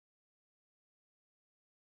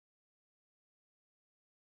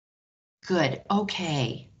Good,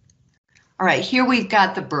 okay. All right, here we've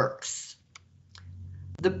got the Berks.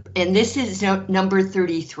 And this is number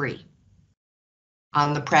 33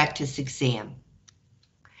 on the practice exam.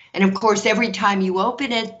 And of course, every time you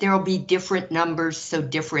open it, there'll be different numbers, so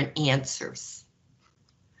different answers.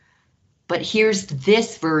 But here's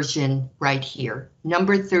this version right here,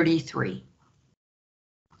 number 33.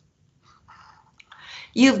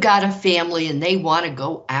 You've got a family and they want to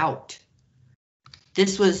go out.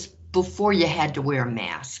 This was before you had to wear a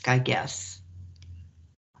mask, I guess.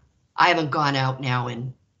 I haven't gone out now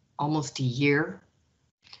in almost a year,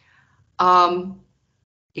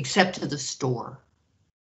 except to the store.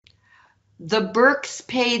 The Berks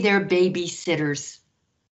pay their babysitters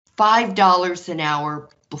 $5 an hour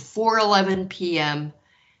before 11 p.m.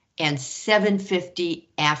 and $7.50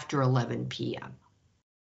 after 11 p.m.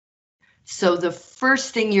 So the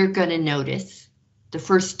first thing you're going to notice, the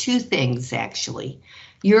first two things actually,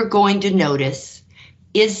 you're going to notice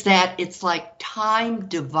is that it's like time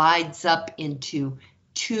divides up into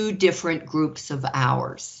two different groups of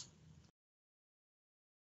hours.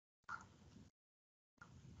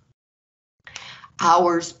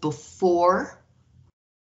 Hours before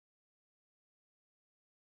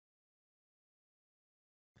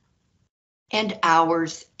and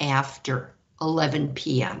hours after 11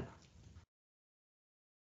 p.m.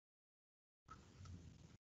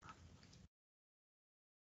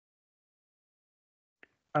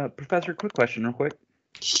 Professor, quick question real quick.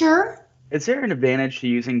 Sure. Is there an advantage to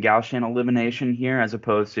using Gaussian elimination here as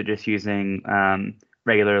opposed to just using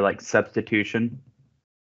regular like substitution?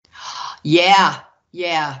 Yeah.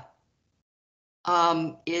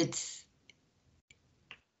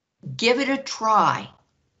 Give it a try.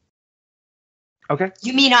 Okay.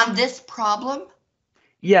 You mean on this problem?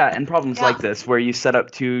 Yeah, and problems like this where you set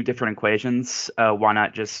up two different equations, why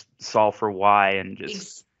not just solve for y and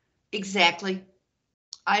just... Exactly.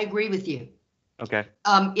 I agree with you. Okay.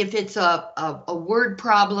 If it's a word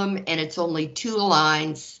problem and it's only two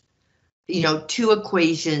lines, you know, two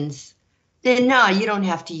equations, then no, you don't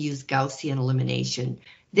have to use Gaussian elimination.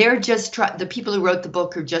 They're just the people who wrote the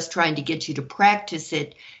book are just trying to get you to practice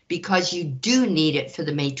it because you do need it for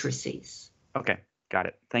the matrices. Okay, got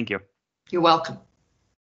it. Thank you. You're welcome.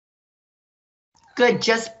 Good,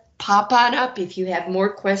 just pop on up if you have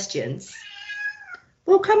more questions.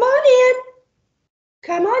 Well, come on in.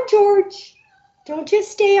 Come on, George. Don't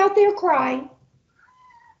just stay out there crying.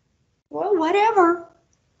 Well, whatever.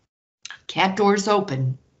 Cat door's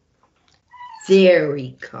open. There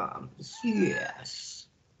he comes. Yes.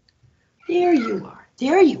 There you are.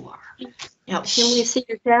 There you are. Now, can we see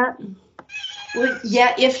your cat? Well,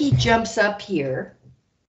 yeah, if he jumps up here.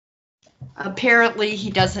 Apparently, he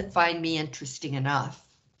doesn't find me interesting enough.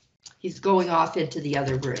 He's going off into the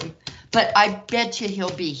other room, but I bet you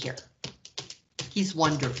he'll be here. He's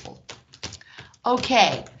wonderful.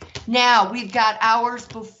 Okay, now we've got hours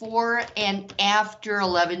before and after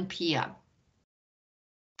 11 p.m.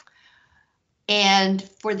 And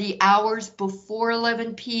for the hours before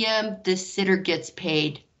 11 p.m., the sitter gets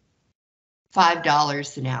paid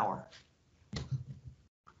 $5 an hour.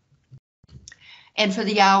 And for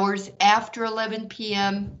the hours after 11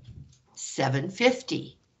 p.m.,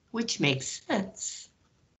 $7.50, which makes sense.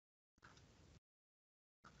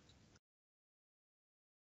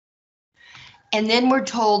 And then we're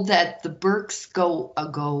told that the Berks go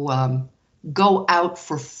out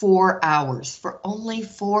for 4 hours, for only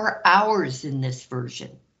 4 hours in this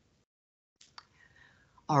version.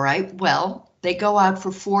 All right, well, they go out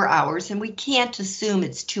for 4 hours, and we can't assume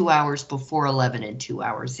it's 2 hours before 11 and 2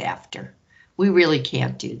 hours after. We really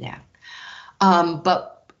can't do that.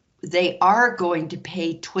 But they are going to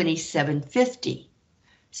pay $27.50.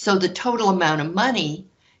 So the total amount of money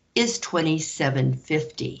is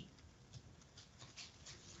 $27.50.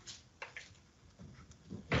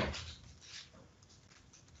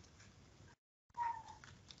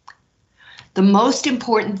 The most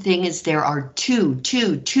important thing is there are two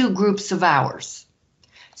groups of hours.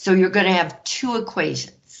 So you're going to have two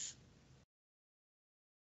equations.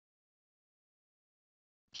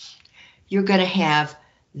 You're going to have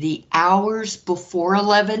the hours before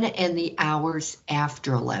 11 and the hours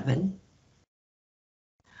after 11.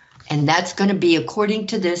 And that's going to be, according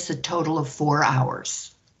to this, a total of 4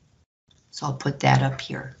 hours. So I'll put that up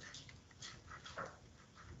here.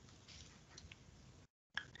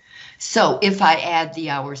 So if I add the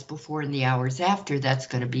hours before and the hours after, that's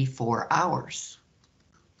going to be 4 hours.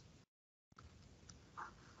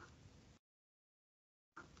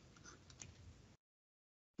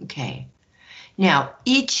 Okay. Now,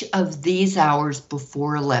 each of these hours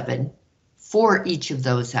before 11, for each of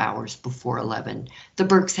those hours before 11. The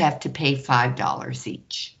Burkes have to pay $5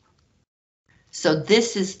 each. So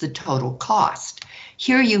this is the total cost.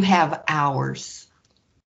 Here you have hours.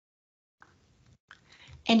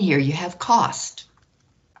 And here you have cost.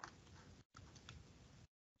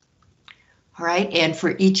 All right, and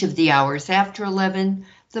for each of the hours after 11,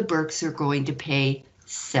 the Burkes are going to pay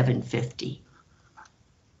 $7.50.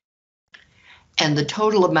 And the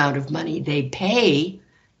total amount of money they pay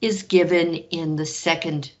is given in the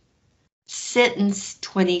second sentence,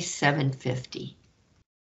 $27.50.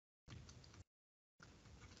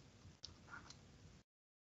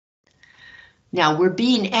 Now we're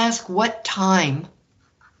being asked what time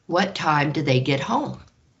do they get home?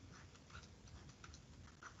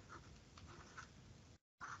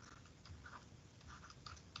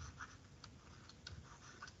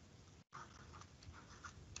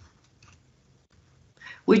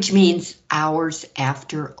 Which means hours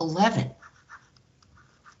after 11.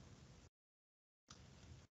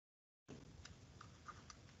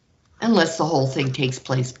 Unless the whole thing takes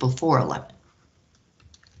place before 11.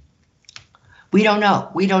 We don't know.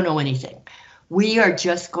 We don't know anything. We are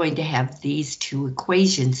just going to have these two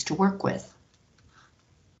equations to work with.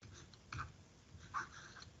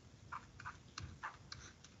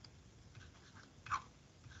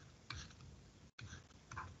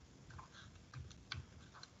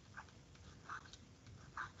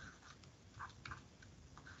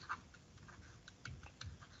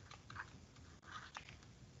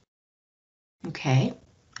 Okay,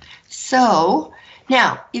 so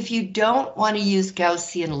now if you don't want to use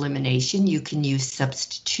Gaussian elimination, you can use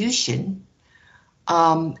substitution.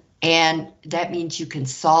 And that means you can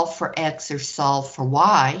solve for X or solve for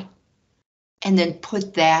Y, and then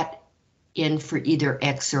put that in for either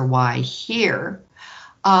X or Y here.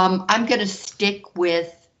 I'm going to stick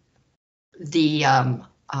with the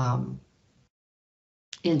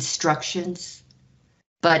instructions,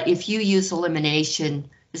 but if you use elimination,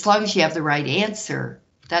 as long as you have the right answer,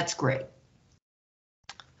 that's great.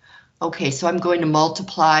 Okay, so I'm going to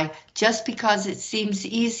multiply. Just because it seems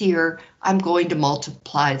easier, I'm going to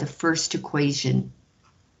multiply the first equation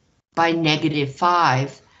by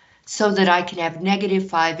 -5 so that I can have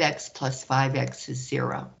 -5x plus 5x is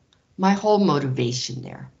 0. My whole motivation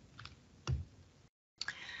there.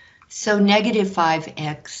 So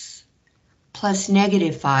 -5x plus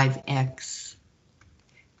 -5x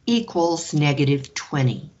equals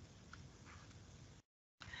 -20.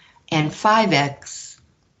 And 5x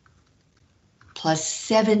plus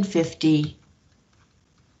 750,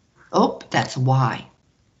 oh, that's y.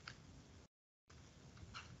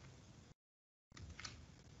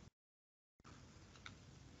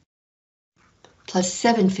 Plus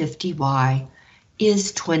 750y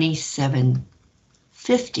is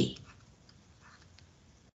 2750.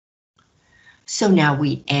 So now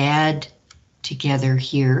we add together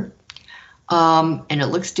here, and it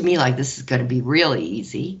looks to me like this is going to be really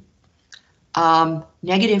easy.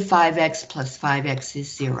 -5x plus 5x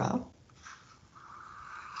is 0.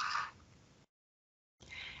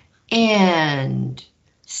 And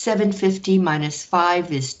 750 minus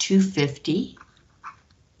 5 is 250.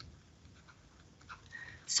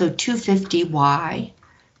 So 250y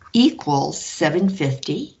equals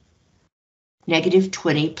 750.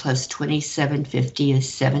 -20 plus 2750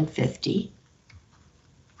 is 750.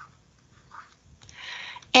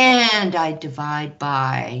 And I divide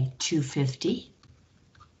by 250.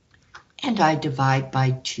 And I divide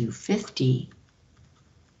by 250.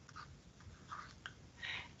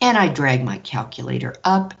 And I drag my calculator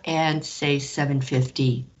up and say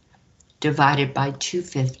 750 divided by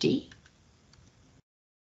 250.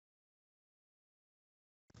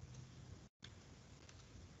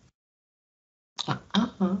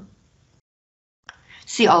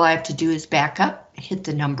 See, all I have to do is back up, hit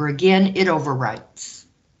the number again, it overwrites.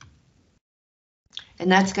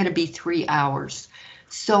 And that's going to be 3 hours.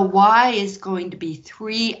 So Y is going to be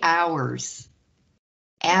 3 hours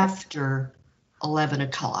after 11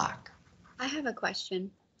 o'clock. I have a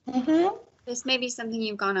question. Mm-hmm. This may be something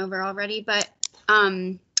you've gone over already, but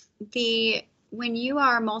when you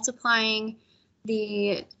are multiplying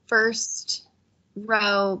the first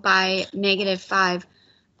row by -5,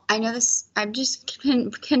 I know this, I'm just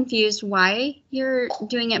confused why you're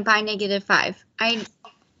doing it by -5.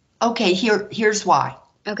 Okay, here's why.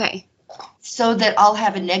 Okay. So that I'll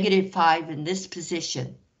have a -5 in this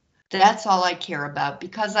position. That's all I care about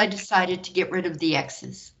because I decided to get rid of the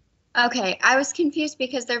X's. Okay, I was confused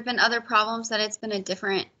because there have been other problems that it's been a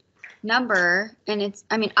different number, and it's,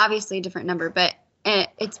 I mean, obviously a different number, but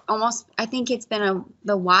it's almost, I think it's been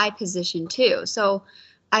the Y position too. So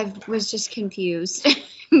I was just confused,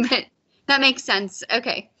 but That makes sense.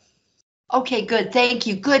 Okay. Okay, good. Thank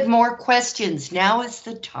you. Good. More questions. Now is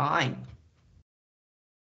the time.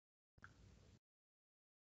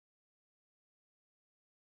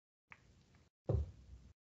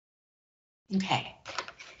 Okay.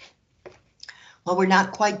 Well, we're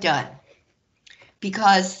not quite done,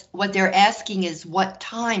 because what they're asking is what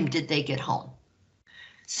time did they get home?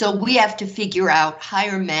 So we have to figure out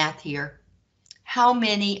higher math here. How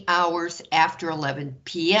many hours after 11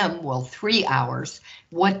 p.m.? Well, 3 hours.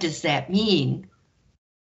 What does that mean?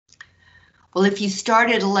 Well, if you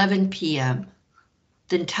start at 11 p.m.,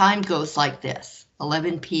 then time goes like this: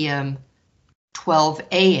 11 p.m., 12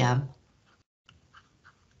 a.m.,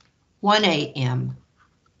 1 a.m.,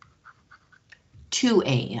 2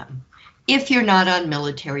 a.m. If you're not on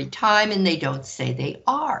military time, and they don't say they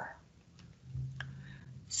are.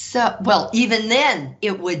 So, well, even then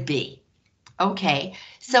it would be. Okay,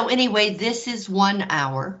 so anyway, this is 1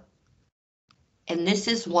 hour, and this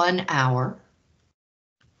is 1 hour,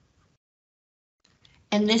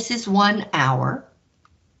 and this is 1 hour.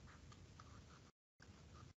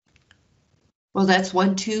 Well, that's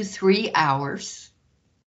 1, 2, 3 hours.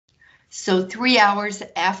 So 3 hours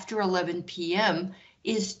after 11 p.m.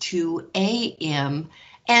 is 2 a.m.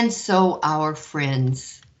 And so our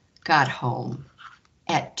friends got home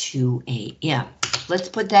at 2 a.m. Let's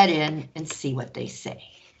put that in and see what they say.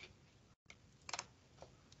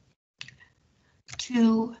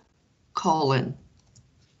 2 colon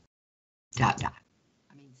dot dot.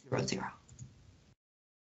 I mean 0 0.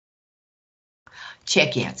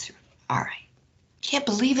 Check answer. All right. Can't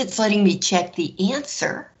believe it's letting me check the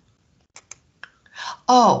answer.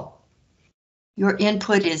 Oh, your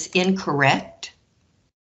input is incorrect.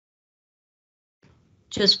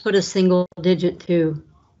 Just put a single digit 2.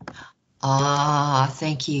 Ah,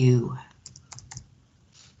 thank you.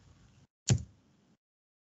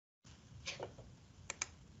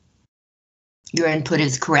 Your input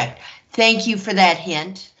is correct. Thank you for that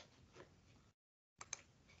hint.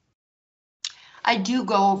 I do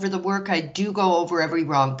go over the work. I do go over every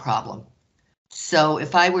wrong problem. So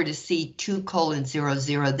if I were to see 2 colon 0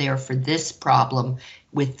 0 there for this problem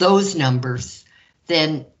with those numbers,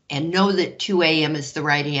 then, and know that 2 a.m. is the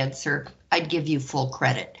right answer, I'd give you full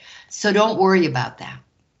credit. So don't worry about that.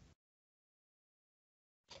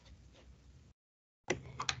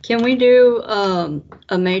 Can we do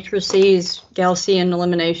a matrices Gaussian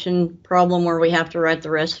elimination problem where we have to write the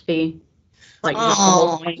recipe? Like just the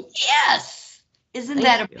whole thing? Yes! Isn't Thank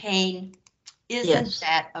that a you. pain? Isn't Yes.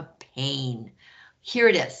 that a pain? Here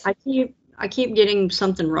it is. I keep getting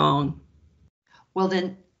something wrong. Well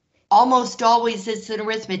then, almost always it's an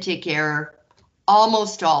arithmetic error.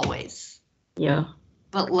 Almost always. Yeah.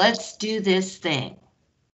 But let's do this thing.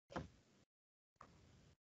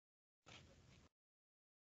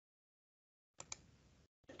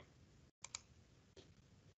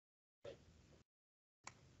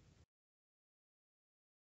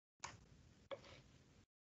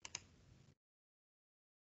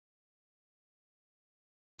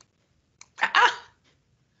 Ah!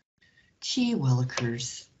 Gee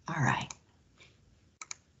willikers. All right.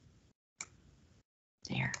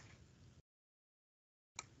 There.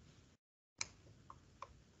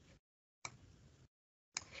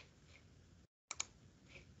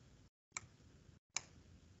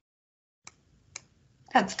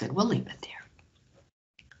 That's good. We'll leave it there.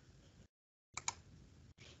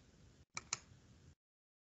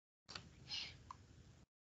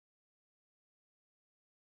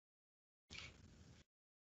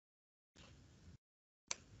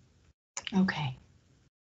 Okay.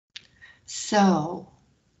 So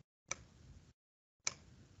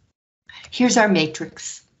here's our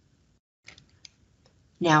matrix.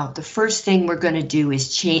 Now, the first thing we're going to do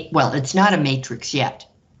is change, well, it's not a matrix yet.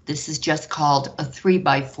 This is just called a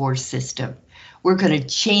 3x4 system. We're going to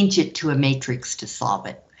change it to a matrix to solve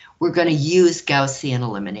it. We're going to use Gaussian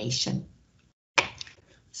elimination.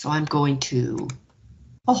 So I'm going to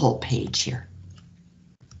a whole page here.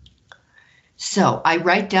 So I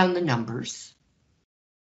write down the numbers.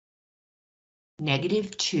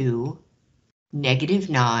 -2,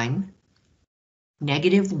 -9,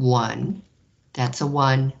 -1, that's a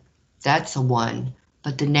 1, that's a 1,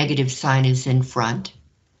 but the negative sign is in front.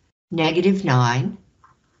 -9,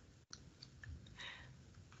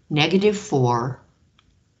 -4,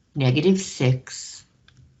 -6,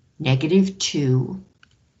 -2,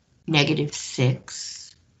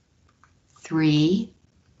 -6, 3,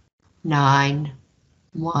 9,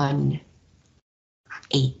 1,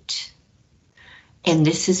 8. And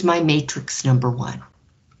this is my matrix number 1.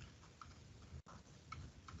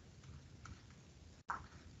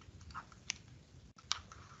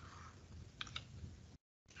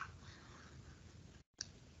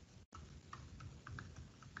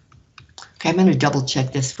 Okay, I'm going to double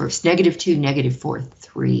check this first. -2, -4,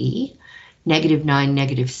 3. -9,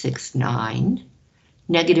 -6, 9.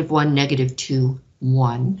 -1, -2,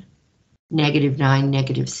 1. -9,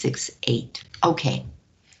 -6, 8. Okay,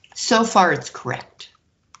 so far it's correct.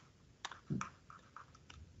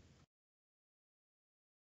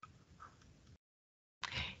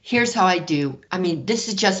 Here's how I do. I mean, this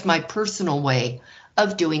is just my personal way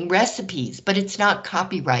of doing recipes, but it's not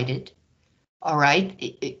copyrighted. All right,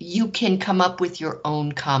 you can come up with your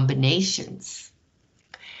own combinations.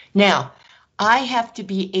 Now, I have to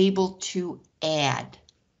be able to add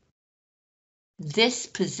this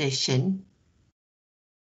position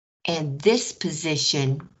and this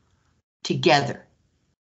position together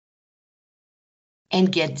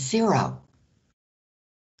and get 0.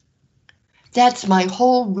 That's my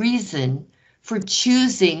whole reason for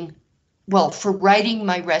choosing, well, for writing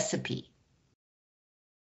my recipe.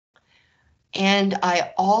 And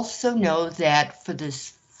I also know that for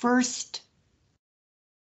this first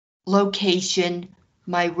location,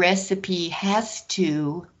 my recipe has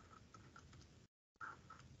to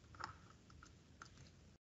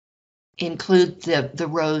include the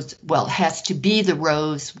rows, well, has to be the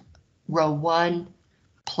rows, row 1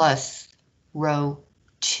 plus row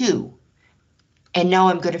 2. And now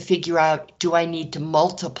I'm going to figure out, do I need to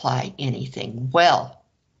multiply anything? Well,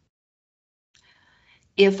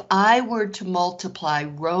 if I were to multiply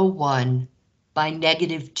row 1 by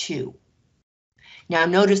 -2, now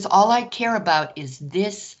notice all I care about is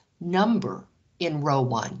this number in row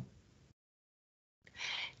 1.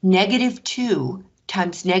 -2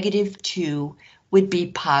 times -2 would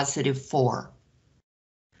be +4.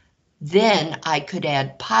 Then I could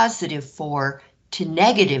add +4 to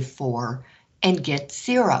 -4 and get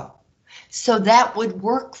 0. So that would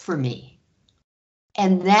work for me.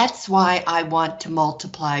 And that's why I want to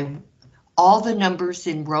multiply all the numbers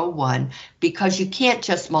in row 1, because you can't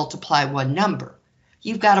just multiply one number.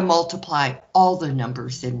 You've got to multiply all the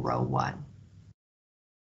numbers in row 1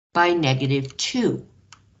 by -2.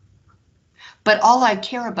 But all I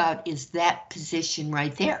care about is that position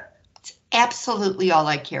right there. It's absolutely all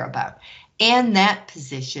I care about. And that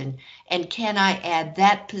position, and can I add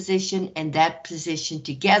that position and that position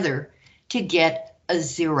together to get a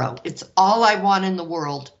 0? It's all I want in the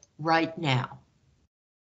world right now.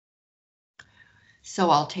 So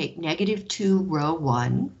I'll take -2 row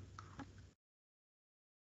 1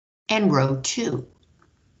 and row 2.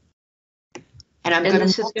 And I'm going to...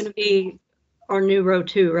 this is going to be our new row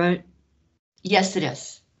 2, right? Yes, it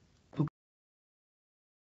is.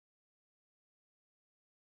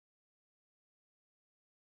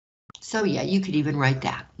 So yeah, you could even write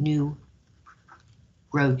that, new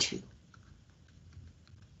row 2.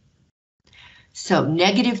 So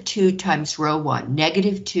 -2 times row 1,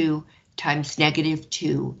 -2 times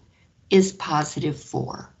 -2 is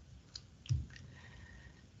 +4.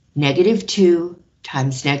 -2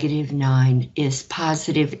 times -9 is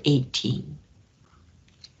 +18.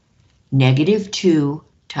 -2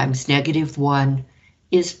 times -1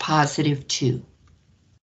 is +2.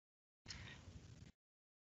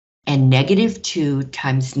 And -2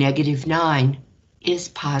 times -9 is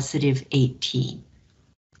 +18.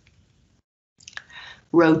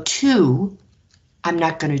 Row 2, I'm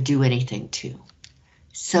not going to do anything to.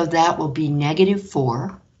 So that will be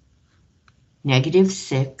 -4,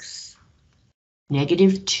 -6,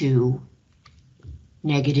 -2,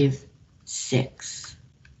 -6.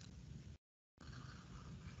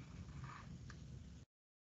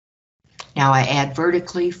 Now I add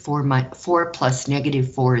vertically. 4 plus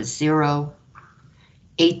 -4 is 0.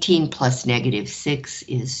 18 plus -6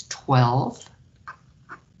 is 12.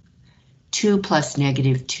 2 plus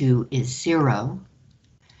 -2 is 0.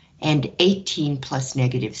 And 18 plus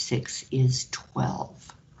 -6 is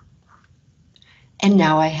 12. And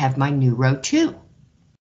now I have my new row 2.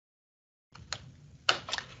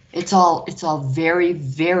 It's all very,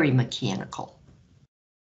 very mechanical,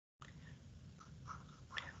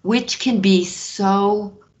 which can be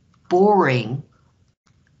so boring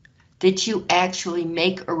that you actually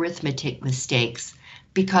make arithmetic mistakes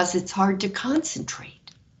because it's hard to concentrate.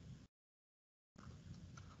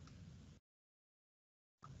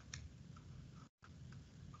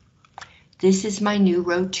 This is my new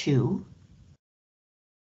row 2.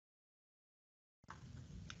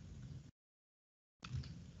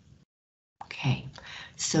 Okay,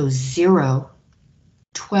 so 0,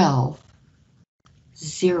 12,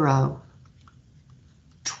 0,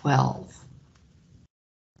 12.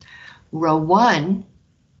 Row 1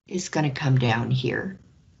 is going to come down here.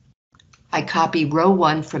 I copy row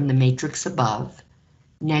 1 from the matrix above,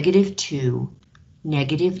 -2,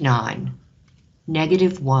 -9,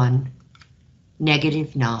 -1,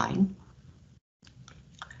 -9,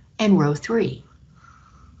 and row 3.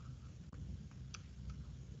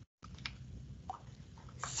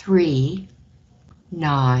 3,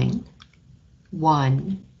 9,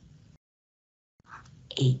 1,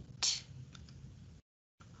 8.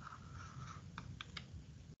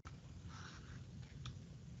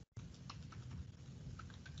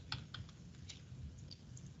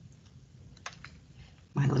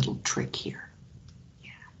 My little trick here.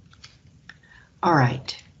 Yeah. All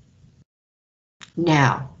right.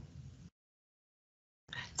 Now,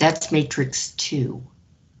 that's matrix 2.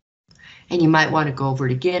 And you might want to go over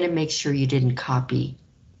it again and make sure you didn't copy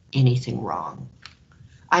anything wrong.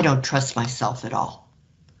 I don't trust myself at all.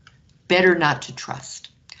 Better not to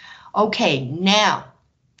trust. Okay, now.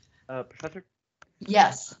 Professor?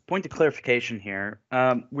 Yes. Point of clarification here.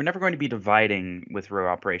 We're never going to be dividing with row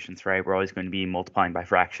operations, right? We're always going to be multiplying by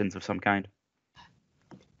fractions of some kind.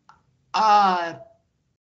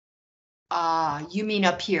 You mean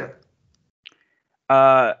up here?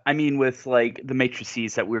 I mean with like the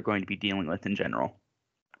matrices that we're going to be dealing with in general.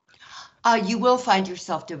 You will find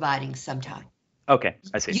yourself dividing sometime. Okay,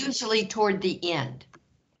 I see. Usually toward the end.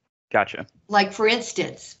 Gotcha. Like for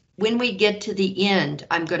instance, when we get to the end,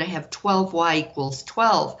 I'm going to have 12y equals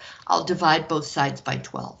 12. I'll divide both sides by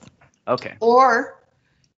 12. Okay. Or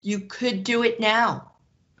you could do it now.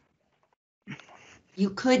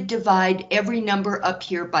 You could divide every number up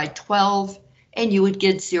here by 12 and you would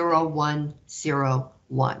get 0, 1, 0,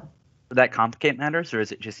 1. Would that complicate matters, or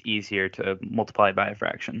is it just easier to multiply by a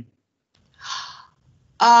fraction?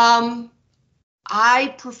 I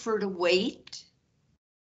prefer to wait,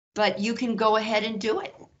 but you can go ahead and do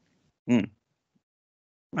it.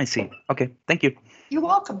 I see. Okay, thank you. You're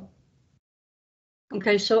welcome.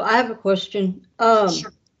 Okay, so I have a question.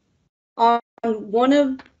 Sure. On one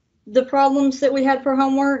of the problems that we had for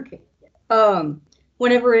homework,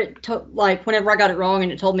 whenever I got it wrong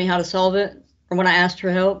and it told me how to solve it, or when I asked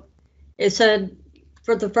for help, it said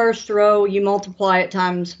for the first row you multiply it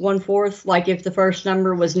times 1/4, like if the first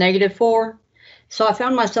number was -4. So I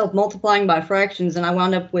found myself multiplying by fractions and I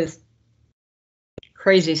wound up with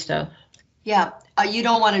crazy stuff. Yeah, you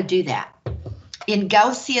don't want to do that. In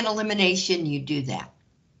Gaussian elimination, you do that.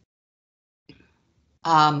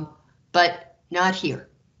 But not here.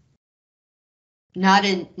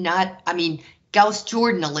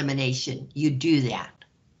 Gauss-Jordan elimination, you do that.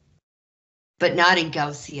 But not in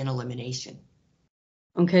Gaussian elimination.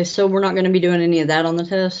 Okay, so we're not going to be doing any of that on the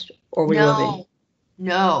test, or we will be?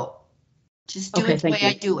 No. Just do it the way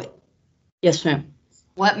I do it. Yes, ma'am.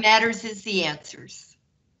 What matters is the answers.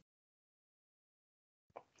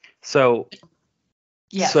 So,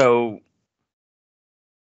 yes. So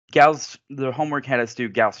the homework had us do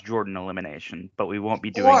Gauss-Jordan elimination, but we won't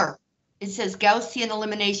be doing. Or it says Gaussian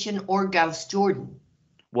elimination or Gauss-Jordan.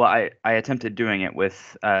 Well, I attempted doing it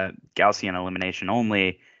with Gaussian elimination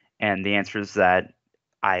only, and the answers that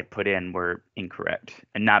I put in were incorrect,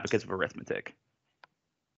 and not because of arithmetic.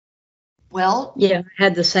 Well, yeah, I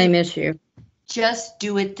had the same issue. Just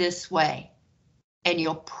do it this way, and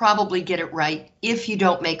you'll probably get it right if you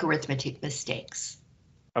don't make arithmetic mistakes.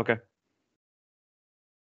 Okay.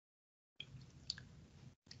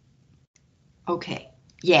 Okay,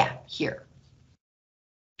 yeah, here.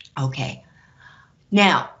 Okay,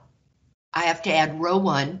 now I have to add row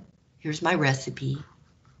 1. Here's my recipe.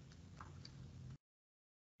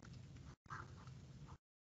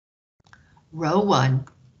 Row 1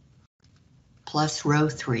 plus row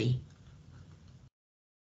 3.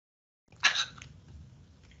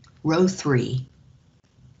 Row 3.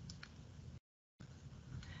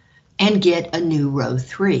 And get a new row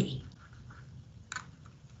 3.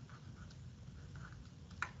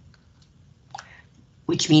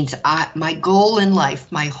 Which means my goal in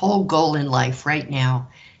life, my whole goal in life right now,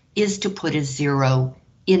 is to put a 0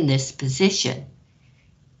 in this position.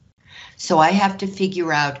 So I have to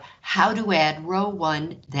figure out how to add row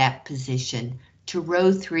 1, that position, to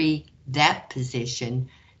row 3, that position,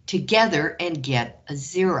 together and get a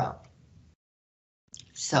 0.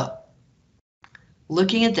 So,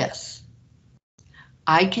 looking at this,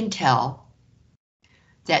 I can tell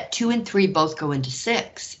that 2 and 3 both go into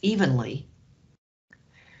 6 evenly.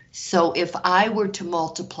 So if I were to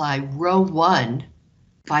multiply row 1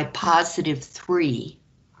 by +3,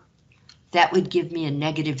 that would give me a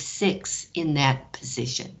 -6 in that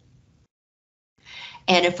position.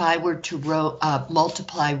 And if I were to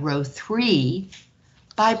multiply row 3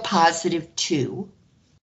 by +2,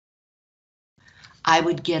 I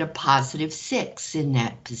would get a +6 in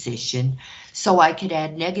that position, so I could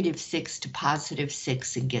add -6 to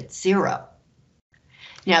 +6 and get 0.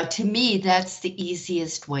 Now, to me, that's the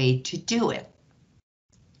easiest way to do it.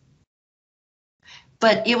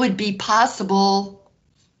 But it would be possible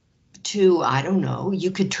to, I don't know,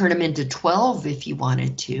 you could turn them into 12 if you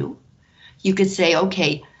wanted to. You could say,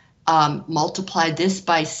 okay, multiply this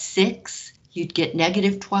by 6, you'd get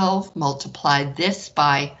negative 12. Multiply this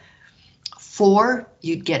by 4,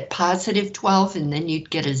 you'd get positive 12, and then you'd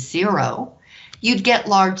get a 0. You'd get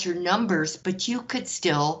larger numbers, but you could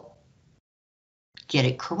still get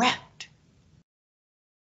it correct.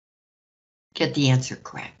 Get the answer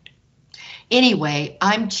correct. Anyway,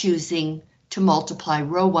 I'm choosing to multiply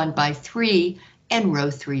row 1 by 3 and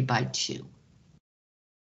row 3 by 2.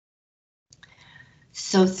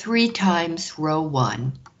 So 3 times row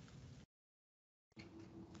 1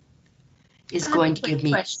 is going to give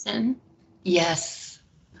me... Question. Yes.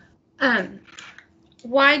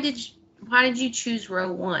 Why did you choose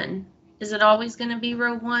row 1? Is it always going to be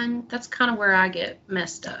row 1? That's kind of where I get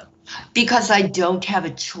messed up. Because I don't have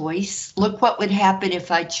a choice. Look what would happen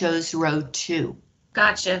if I chose row 2.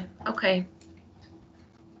 Gotcha. Okay.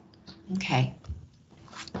 Okay.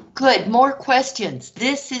 Good. More questions.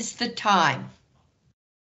 This is the time.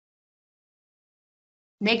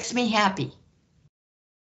 Makes me happy.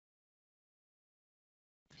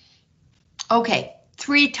 Okay.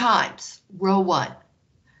 3 times row 1.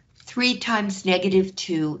 3 times negative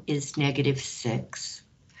 2 is negative 6.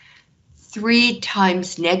 3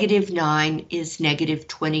 times negative 9 is negative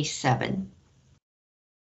 27.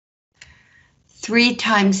 3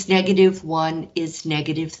 times negative 1 is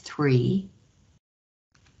negative 3.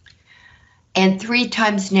 And 3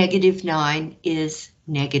 times negative 9 is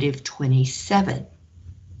negative 27.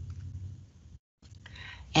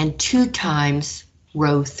 And 2 times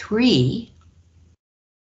row 3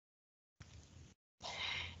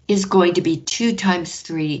 is going to be 2 times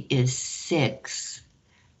 3 is 6.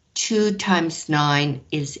 2 times 9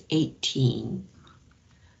 is 18.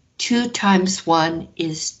 2 times 1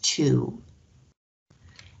 is 2.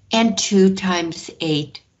 And 2 times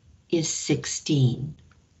 8 is 16.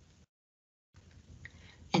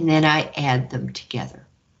 And then I add them together.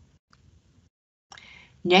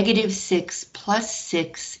 Negative 6 plus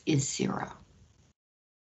 6 is 0.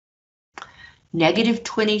 Negative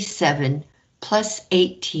 27 plus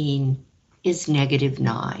 18 is negative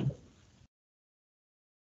 9.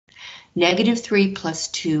 Negative 3 plus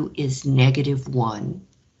 2 is negative 1.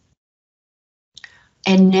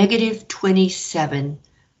 And negative 27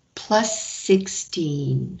 plus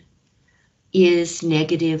 16 is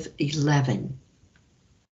negative 11.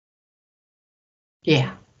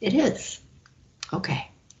 Yeah, it is.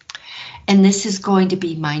 Okay. And this is going to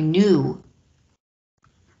be my new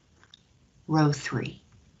row 3.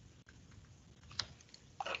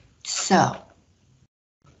 So,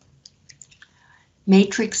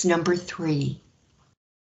 matrix number 3.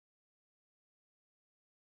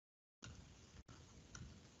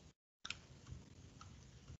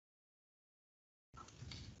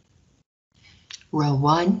 Row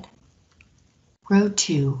 1, row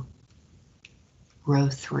 2, row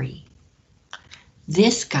 3.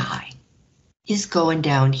 This guy is going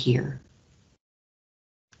down here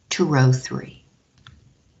to row 3.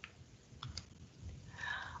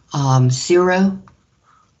 0,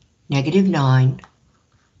 negative 9,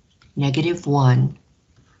 negative 1,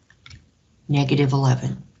 negative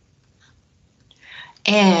 11.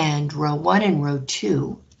 And row 1 and row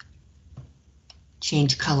 2,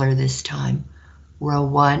 change color this time. Row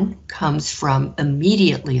 1 comes from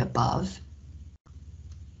immediately above,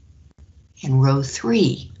 and row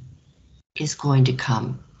 3 is going to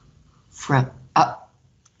come from up,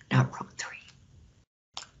 not row 3,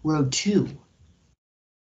 row 2.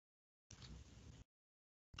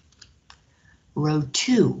 Row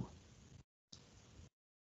 2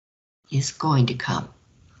 is going to come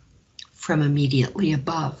from immediately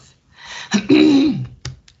above.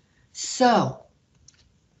 So,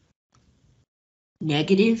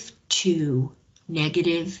 negative 2,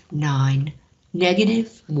 negative 9,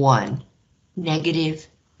 negative 1, negative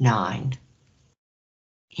 9,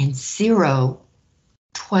 and 0,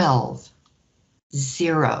 12,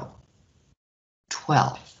 0,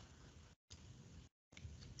 12.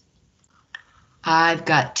 I've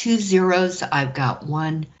got 2 zeros, I've got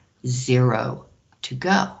 1 0 to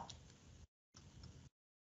go.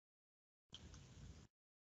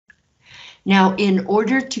 Now, in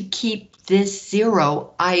order to keep this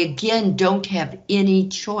 0, I again don't have any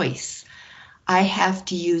choice. I have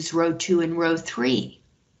to use row 2 and row 3.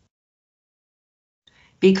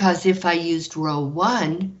 Because if I used row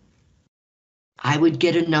 1, I would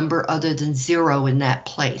get a number other than 0 in that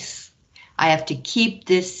place. I have to keep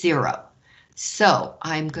this 0. So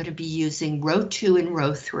I'm going to be using row 2 and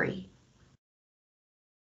row 3.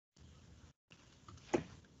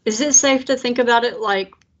 Is it safe to think about it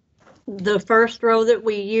like the first row that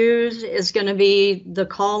we use is going to be the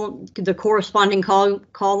column, the corresponding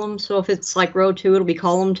column? So if it's like row 2, it'll be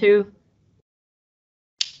column 2.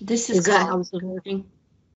 This Is that how column. this is working?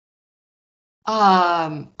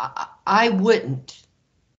 I wouldn't.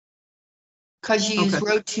 Because you use Okay.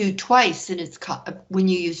 row 2 twice, and it's when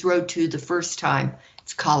you use row 2 the first time,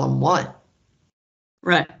 it's column 1.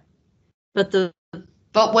 Right. But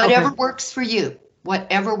But whatever Okay. works for you,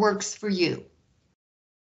 whatever works for you.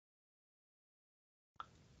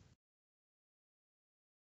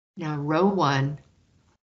 Now row 1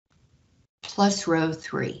 plus row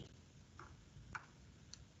 3.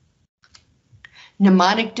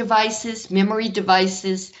 Mnemonic devices, memory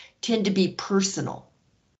devices tend to be personal.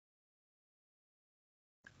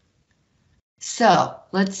 So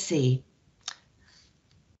let's see.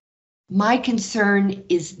 My concern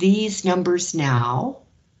is these numbers now,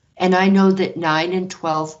 and I know that 9 and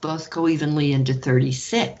 12 both go evenly into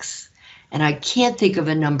 36, and I can't think of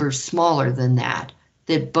a number smaller than that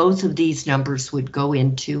both of these numbers would go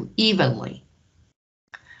into evenly.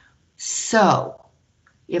 So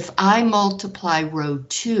if I multiply row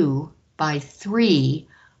 2 by 3,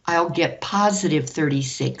 I'll get positive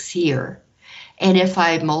 36 here. And if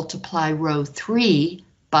I multiply row 3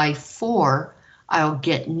 by 4, I'll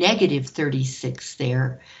get negative 36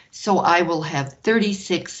 there. So I will have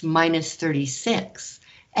 36 minus 36,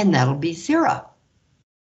 and that'll be 0.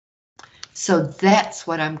 So that's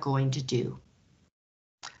what I'm going to do.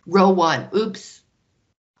 Row 1, oops,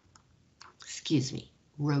 excuse me,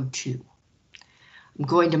 row 2. I'm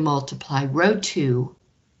going to multiply row 2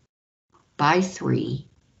 by 3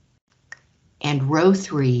 and row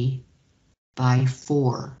 3 by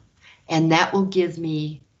 4. And that will give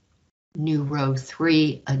me new row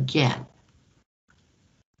 3 again,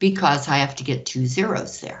 because I have to get 2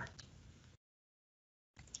 zeros there.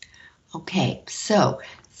 Okay, so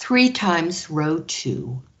 3 times row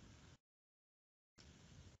 2.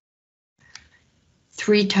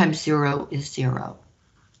 3 times 0 is 0.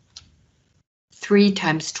 3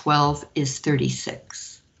 times 12 is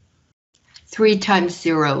 36. 3 times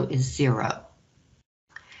 0 is 0.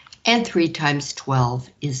 And 3 times 12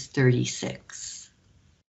 is 36.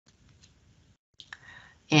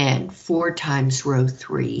 And 4 times row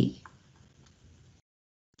 3.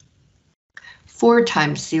 4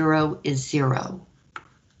 times 0 is 0.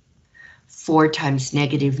 4 times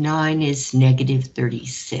negative 9 is negative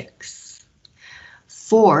 36.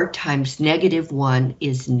 4 times negative 1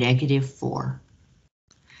 is negative 4.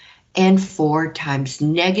 And 4 times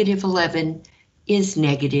negative 11 is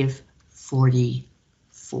negative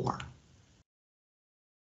 44.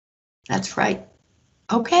 That's right.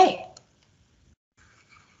 Okay.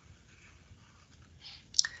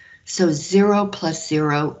 So 0 plus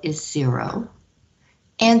 0 is 0.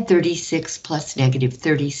 And 36 plus negative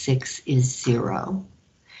 36 is 0.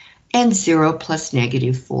 And 0 plus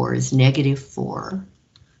negative 4 is negative 4.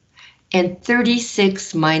 And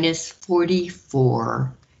 36 minus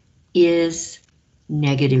 44 is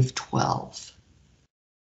negative 12.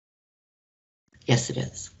 Yes, it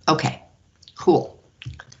is. Okay, cool.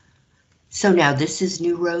 So now this is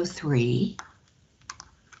new row 3.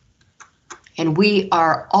 And we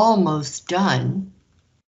are almost done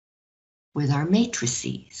with our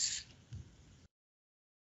matrices.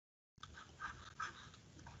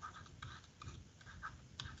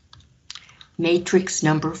 Matrix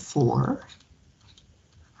number 4,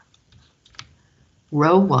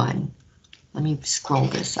 row 1. Let me scroll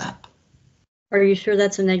this up. Are you sure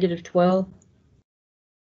that's a negative 12?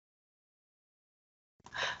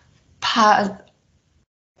 I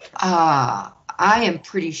am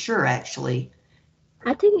pretty sure, actually.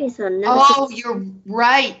 I think it's a negative. Oh, you're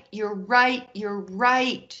right. You're right. You're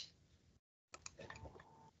right.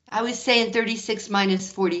 I was saying 36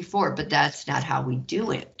 minus 44, but that's not how we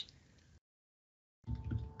do it.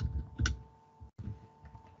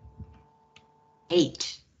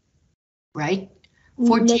 Eight, right?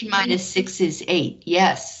 14 minus 6 is 8,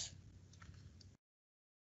 yes.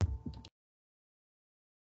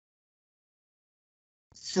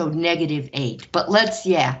 So negative 8, but let's,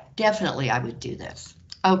 yeah, definitely I would do this.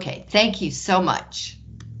 Okay, thank you so much.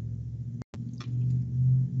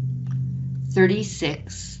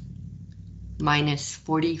 36 minus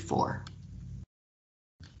 44.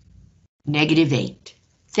 Negative 8.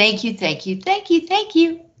 Thank you, thank you, thank you, thank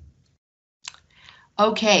you.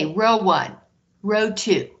 Okay, row 1, row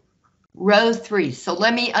 2, row 3. So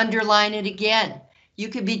let me underline it again. You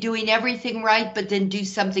could be doing everything right, but then do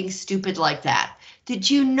something stupid like that. Did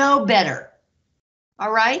you know better?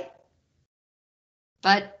 All right?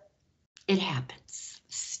 But it happens.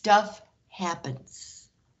 Stuff happens.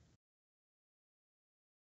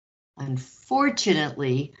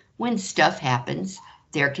 Unfortunately, when stuff happens,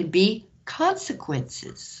 there can be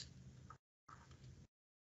consequences.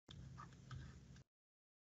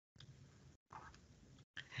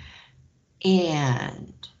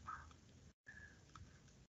 And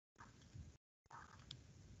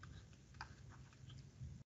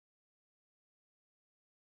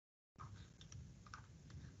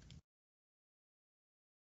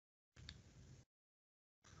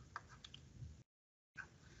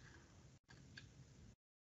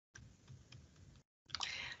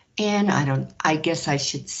I guess I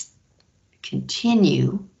should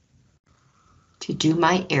continue to do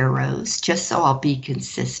my arrows just so I'll be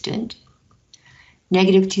consistent.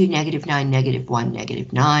 -2, -9, -1,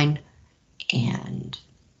 -9, and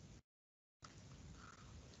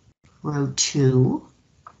row 2,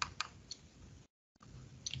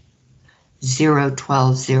 0,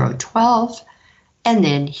 12, 0, 12, and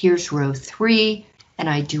then here's row 3, and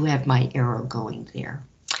I do have my arrow going there.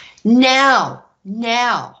 Now,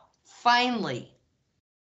 finally,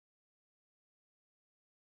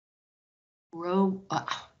 row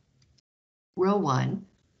 1,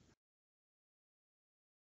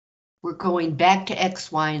 we're going back to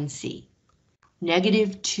X, Y, and Z.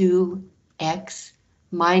 -2X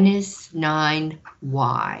minus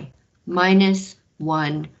 9Y minus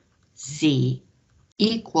 1Z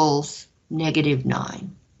equals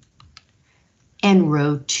 -9. And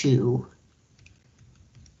row 2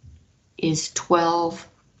 is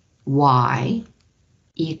 12Y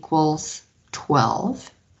equals 12.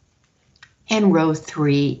 And row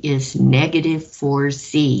 3 is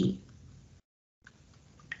 -4Z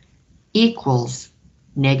equals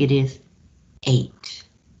 -8.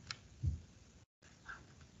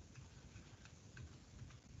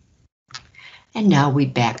 And now we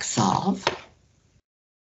back solve,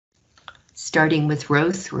 starting with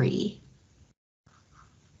row 3.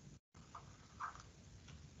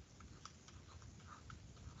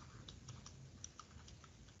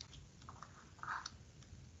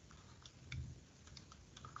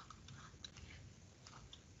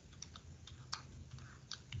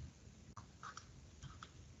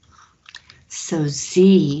 So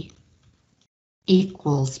Z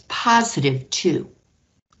equals +2.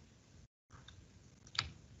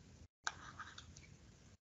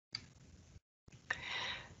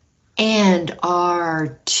 And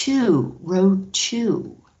our row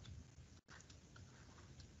 2,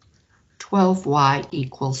 12Y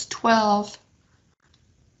equals 12.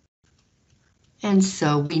 And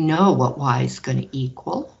so we know what Y is going to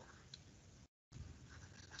equal.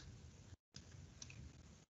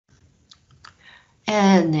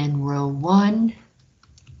 And then row 1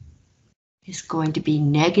 is going to be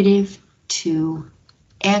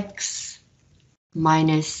 -2X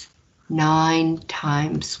minus 9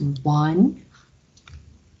 times 1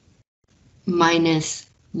 minus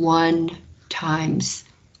 1 times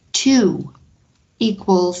 2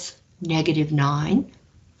 equals -9.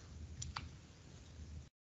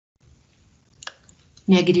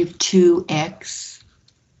 -2X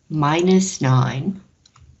minus 9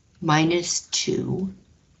 minus 2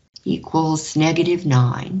 equals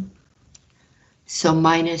 -9. So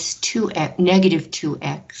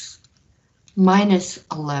 -2x minus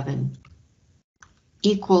 11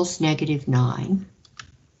 equals -9.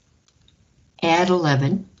 Add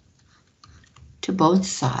 11 to both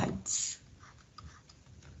sides.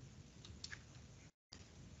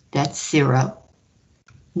 That's 0.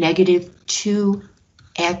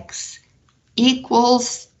 -2x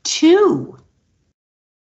equals 2.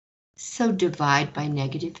 So divide by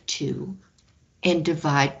 -2 and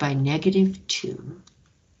divide by -2.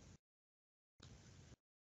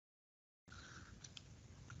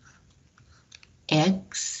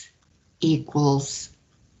 X equals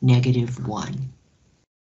 -1.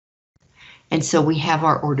 And so we have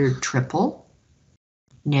our ordered triple,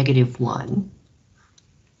 -1,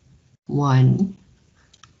 1,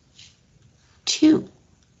 2.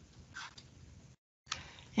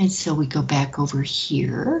 And so we go back over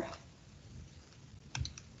here.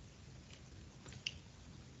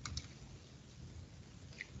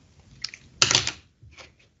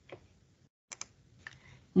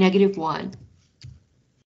 -1,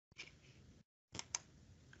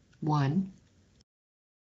 1,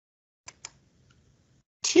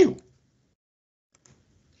 2.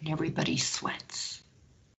 And everybody sweats.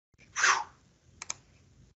 Whew.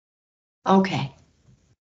 Okay.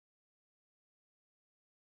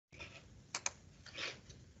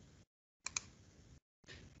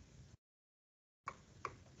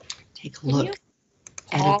 Take a look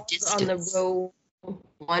at a distance. On the row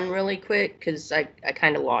 1 really quick, because I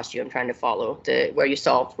kind of lost you. I'm trying to follow where you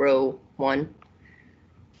solved row 1.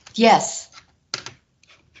 Yes.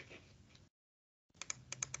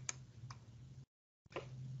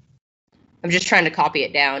 I'm just trying to copy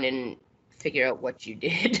it down and figure out what you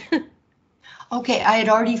did. Okay, I had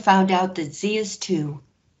already found out that Z is 2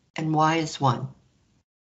 and Y is 1.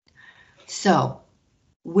 So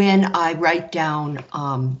when I write down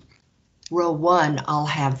row 1, I'll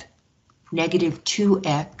have negative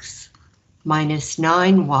 2x minus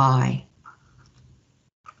 9y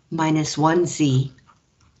minus 1z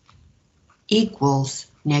equals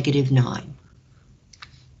negative 9.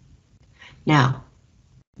 Now,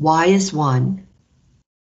 y is 1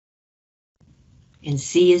 and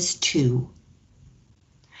z is 2.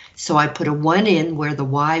 So I put a 1 in where the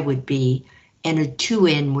y would be and a 2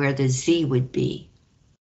 in where the z would be.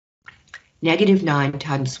 Negative 9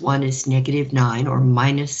 times 1 is negative 9 or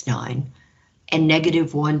minus 9, and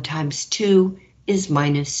negative 1 times 2 is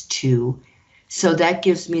minus 2. So that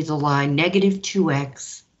gives me the line negative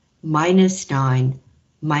 2x minus 9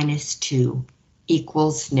 minus 2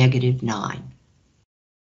 equals negative 9.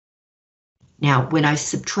 Now, when I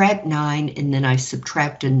subtract 9 and then I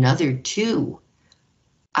subtract another 2,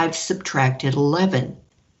 I've subtracted 11.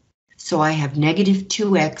 So I have negative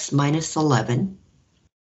 2x minus 11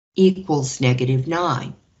 equals negative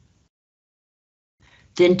 9.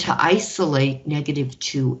 Then to isolate negative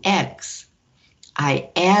 2x, I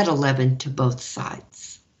add 11 to both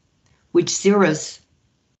sides, which zeroes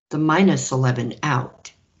the minus 11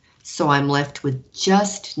 out. So I'm left with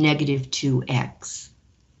just negative 2x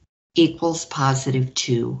equals positive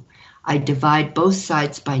 2. I divide both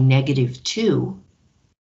sides by negative 2,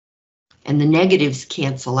 and the negatives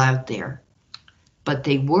cancel out there, but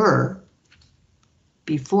they were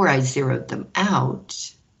before I zeroed them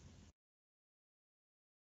out.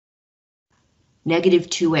 Negative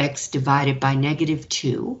 2x divided by negative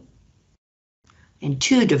 2, and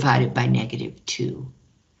 2 divided by negative 2,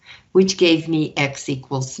 which gave me x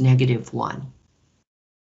equals negative 1.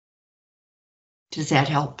 Does that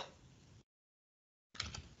help?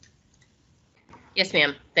 Yes,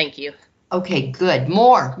 ma'am. Thank you. Okay, good.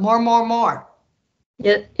 More.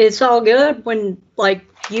 It's all good when, like,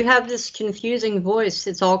 you have this confusing voice.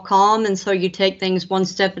 It's all calm, and so you take things one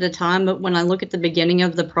step at a time. But when I look at the beginning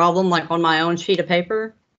of the problem, like on my own sheet of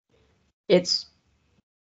paper,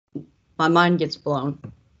 my mind gets blown.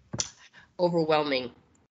 Overwhelming.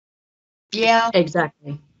 Yeah,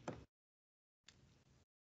 Exactly.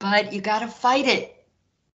 but you gotta fight it.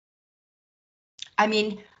 I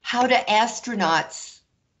mean, how do astronauts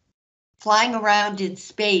flying around in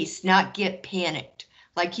space not get panicked?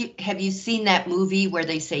 Like, have you seen that movie where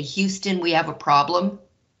they say, Houston, we have a problem?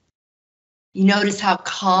 You notice how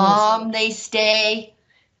calm they stay,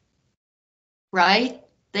 right?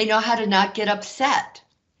 They know how to not get upset.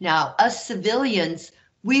 Now, us civilians,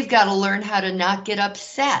 we've got to learn how to not get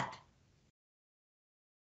upset.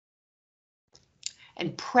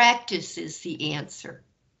 And practice is the answer.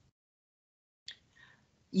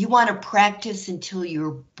 You want to practice until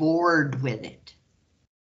you're bored with it.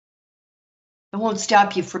 It won't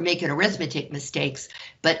stop you from making arithmetic mistakes,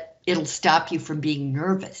 but it'll stop you from being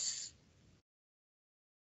nervous.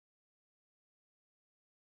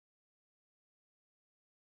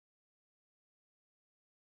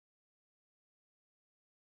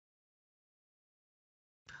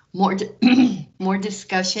 More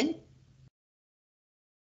discussion?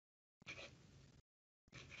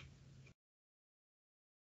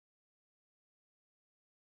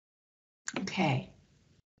 Okay.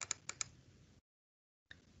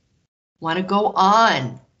 Want to go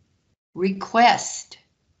on? Request.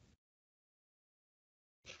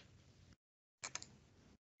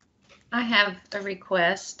 I have a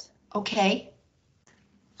request. Okay.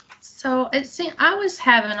 So it seemed I was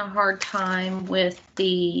having a hard time with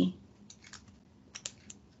the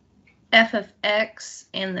f of x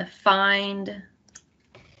and the find.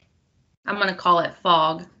 I'm going to call it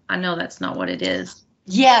fog. I know that's not what it is.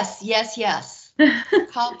 Yes.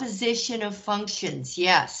 Composition of functions,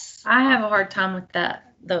 yes. I have a hard time with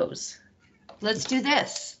those. Let's do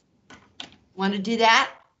this. Want to do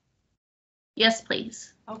that? Yes,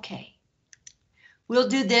 please. Okay. We'll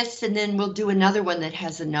do this and then we'll do another one that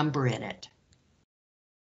has a number in it.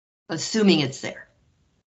 Assuming it's there.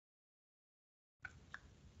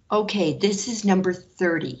 Okay, this is number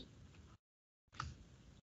 30.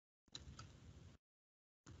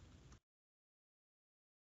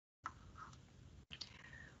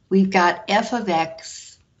 We've got f of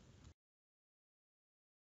x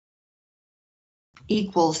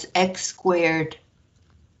equals x squared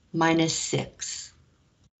minus 6.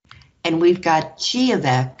 And we've got g of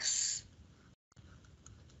x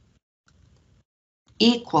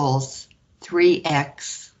equals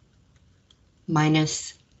 3x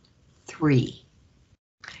minus 3.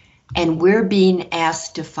 And we're being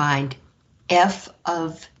asked to find f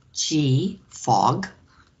of g, fog,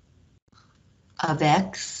 of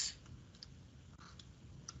x,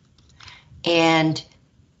 and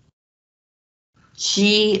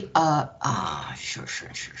g, sure.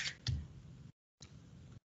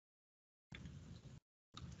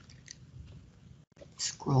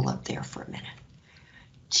 Scroll up there for a minute.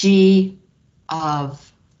 G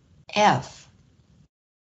of f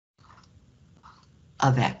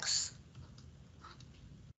of x.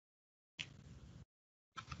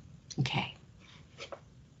 Okay.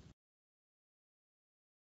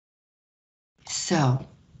 So,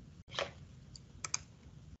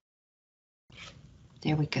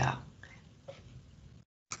 there we go.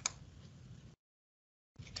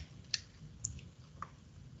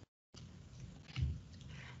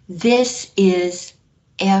 This is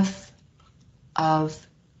f of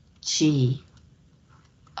g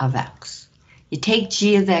of x. You take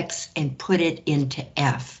g of x and put it into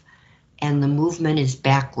f, and the movement is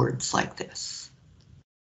backwards like this.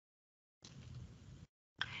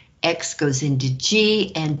 X goes into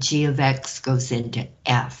g, and g of x goes into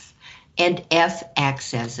f, and f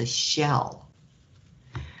acts as a shell.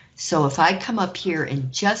 So if I come up here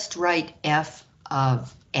and just write f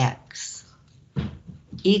of x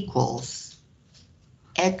equals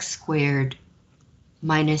x squared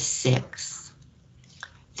minus 6,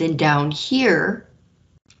 then down here,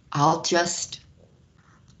 I'll just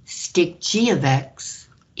stick g of x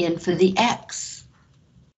in for the x.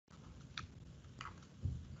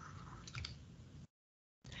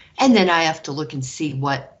 And then I have to look and see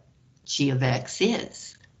what g of x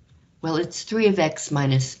is. Well, it's 3x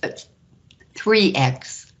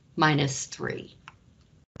minus 3.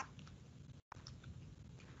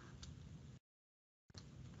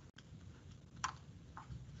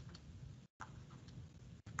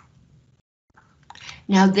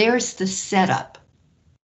 Now there's the setup.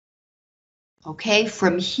 Okay,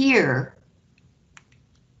 from here,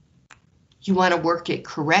 you want to work it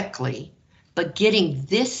correctly, but getting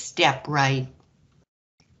this step right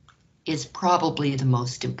is probably the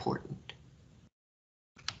most important.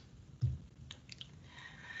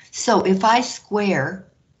 So if I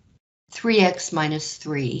square 3x minus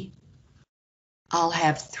 3, I'll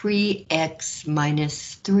have 3x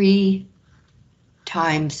minus 3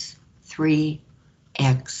 times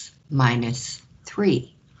 3x minus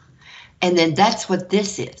 3. And then that's what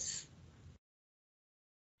this is.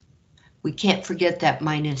 We can't forget that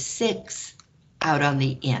minus 6 out on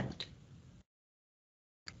the end.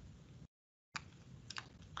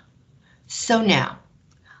 So now,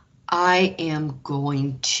 I am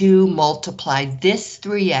going to multiply this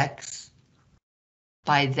 3x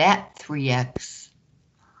by that 3x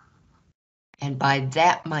and by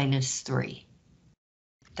that minus 3.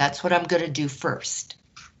 That's what I'm going to do first.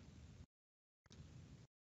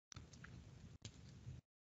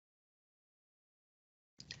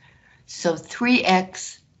 So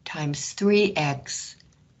 3x times 3x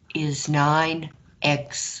is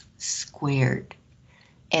 9x squared.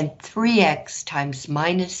 And 3x times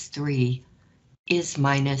minus 3 is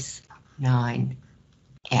minus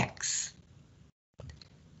 9x.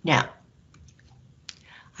 Now,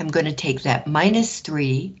 I'm going to take that minus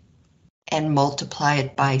 3 and multiply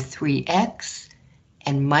it by 3x,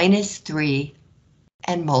 and minus 3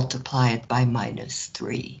 and multiply it by minus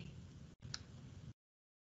 3.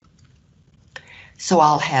 So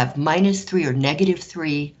I'll have minus 3 or negative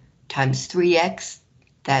 3 times 3x,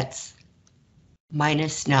 that's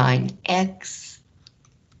minus 9x,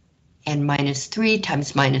 and minus 3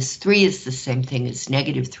 times minus 3 is the same thing as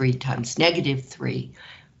negative 3 times negative 3,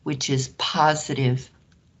 which is positive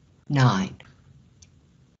 9.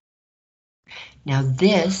 Now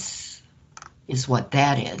this is what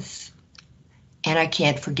that is, and I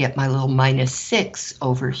can't forget my little minus 6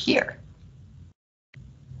 over here.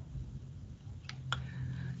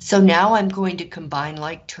 So now I'm going to combine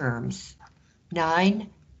like terms.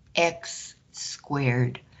 9x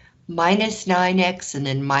squared minus 9x and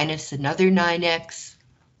then minus another 9x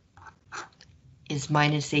is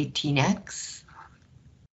minus 18x.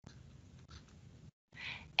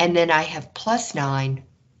 And then I have plus 9,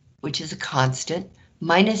 which is a constant,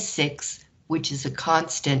 minus 6, which is a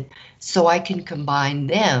constant, so I can combine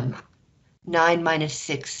them. 9 minus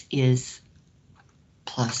 6 is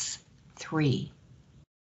plus 3.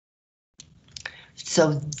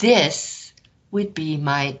 So this would be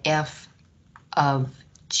my f of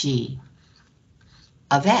g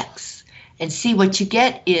of x. And see, what you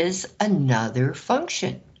get is another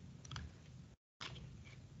function.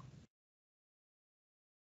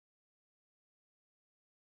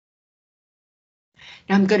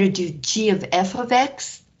 I'm going to do g of f of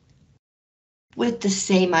x with the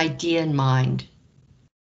same idea in mind,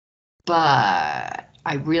 but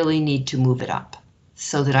I really need to move it up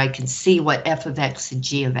so that I can see what f of x and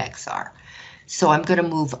g of x are. So I'm going to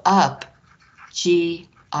move up g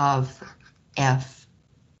of f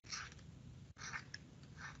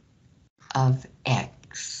of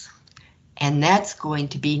x. And that's going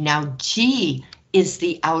to be, now g is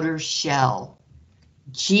the outer shell.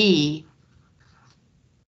 G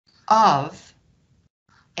of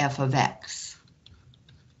f of x.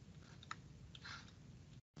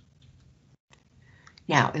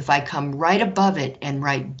 Now, if I come right above it and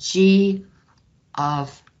write g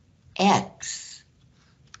of x,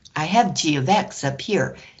 I have g of x up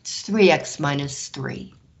here. It's 3x minus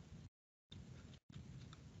 3.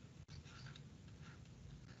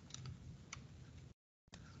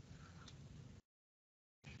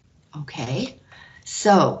 Okay,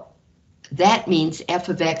 so that means f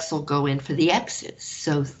of x will go in for the x's.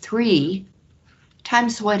 So 3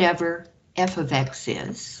 times whatever f of x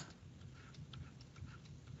is,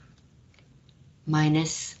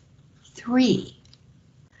 minus 3.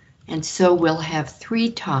 And so we'll have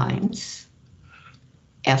 3 times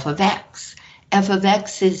f of x. F of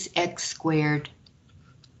x is x squared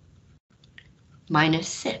minus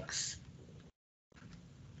 6.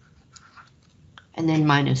 And then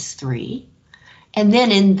minus 3. And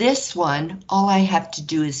then in this one, all I have to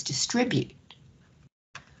do is distribute.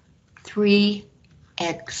 3x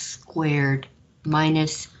squared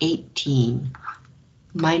minus 18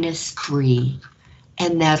 minus 3,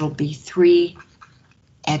 and that'll be 3x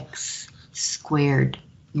squared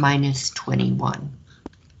minus 21.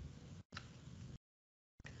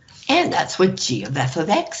 And that's what g of f of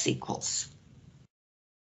x equals.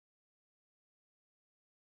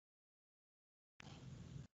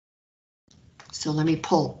 So let me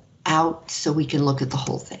pull out so we can look at the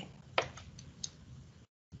whole thing.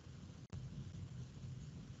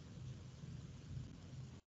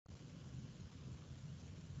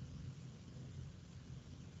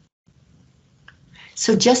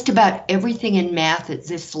 So just about everything in math at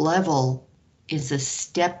this level is a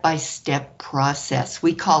step-by-step process.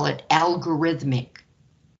 We call it algorithmic.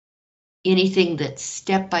 Anything that's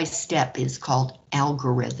step-by-step is called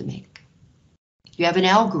algorithmic. You have an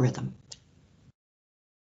algorithm.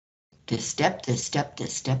 This step, this step,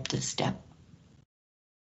 this step, this step.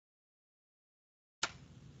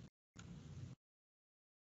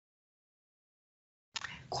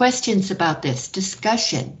 Questions about this?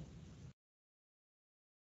 Discussion.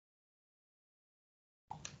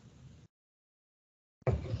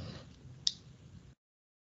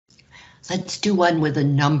 Let's do one with a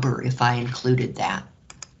number if I included that.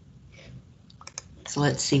 So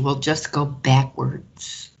let's see, we'll just go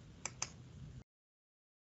backwards.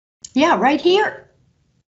 Yeah, right here.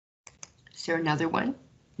 Is there another one?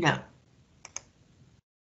 No.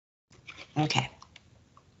 Okay.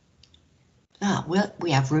 Well,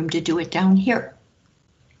 we have room to do it down here.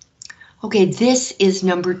 Okay, this is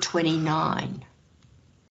number 29.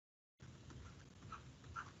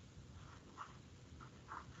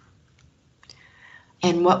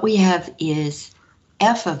 And what we have is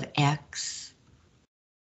f of x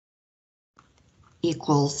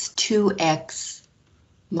equals 2x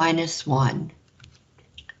minus 1,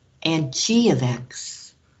 and g of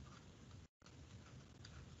x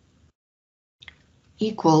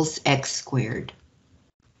equals x squared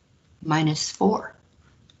minus 4.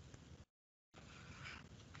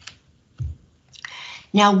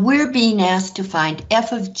 Now we're being asked to find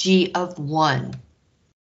f of g of 1.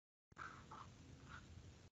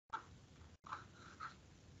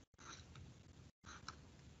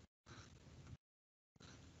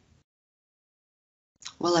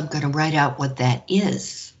 Well, I'm going to write out what that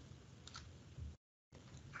is.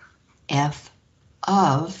 F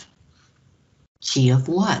of g of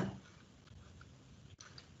 1.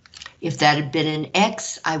 If that had been an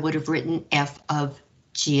x, I would have written f of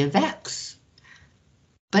g of x.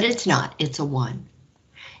 But it's not, it's a 1.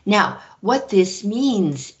 Now, what this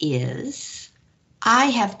means is I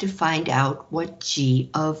have to find out what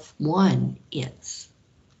g of 1 is.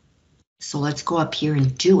 So let's go up here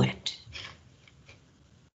and do it.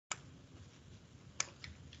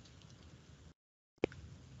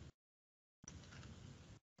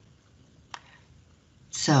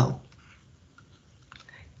 So,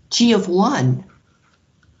 g of 1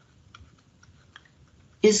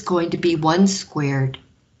 is going to be 1 squared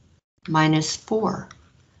minus 4,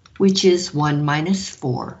 which is 1 minus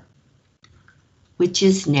 4, which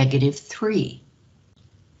is negative 3.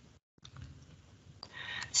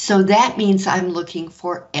 So that means I'm looking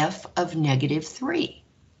for f of negative 3.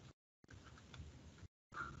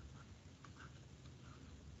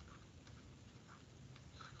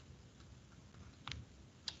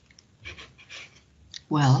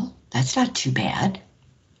 Well, that's not too bad.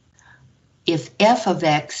 If f of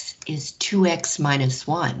x is 2x minus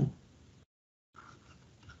 1,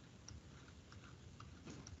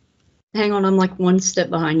 Hang on, I'm like one step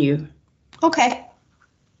behind you. okay.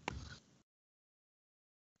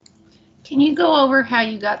 Can you go over how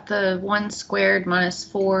you got the 1 squared minus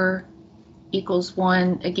 4 equals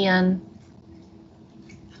 1 again?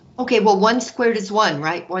 Okay, well, 1 squared is 1,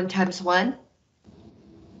 right? 1 times 1?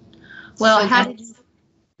 Well, So how that- did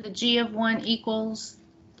the g of 1 equals,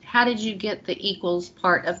 how did you get the equals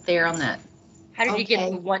part up there on that? How did you get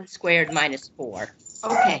Okay. the 1 squared minus 4?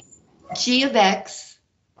 Okay, g of x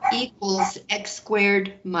equals x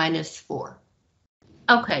squared minus 4.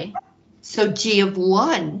 Okay, So g of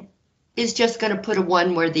 1 is just going to put a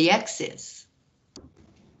 1 where the x is.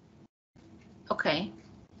 okay.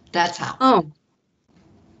 That's how. Oh,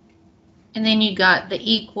 And then you got the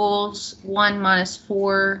equals 1 minus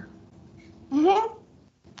 4.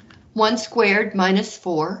 1 squared minus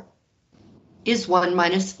 4 is 1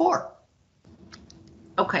 minus 4,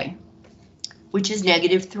 Okay, which is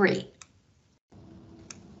negative 3.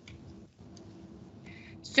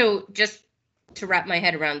 So just to wrap my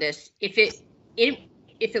head around this, if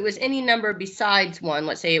it was any number besides 1,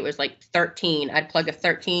 let's say it was like 13, I'd plug a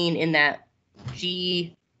 13 in that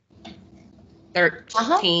g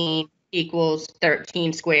 13 equals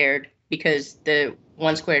 13 squared, because the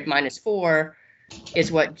 1 squared minus 4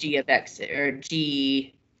 is what g of x or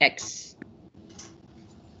gx.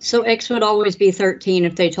 so x would always be 13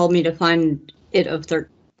 if they told me to find it of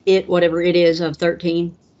whatever it is of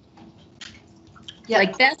 13. Yeah.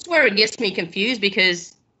 Like, that's where it gets me confused,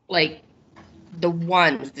 because like the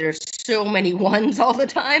ones, there's so many ones all the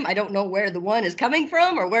time. I don't know where the 1 is coming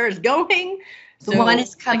from or where it's going. The 1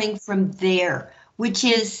 is coming from there, which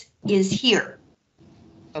is here.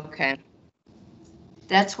 Okay.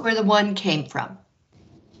 That's where the 1 came from.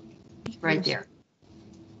 Right there.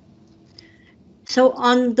 So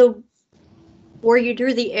on the where you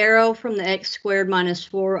drew the arrow from the x squared minus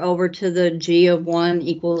 4 over to the g of 1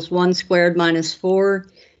 equals 1 squared minus 4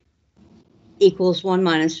 equals 1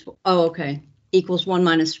 minus, oh, okay, equals 1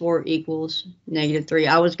 minus 4 equals negative 3.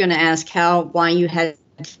 I was going to ask why you had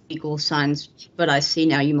equal signs, but I see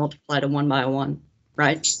now you multiplied a 1 by 1,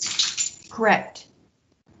 right? Correct.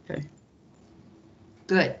 Okay.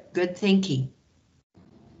 Good thinking.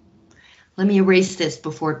 Let me erase this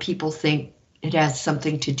before people think it has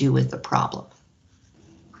something to do with the problem.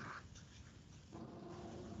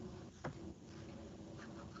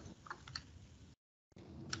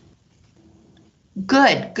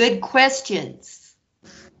 Good questions.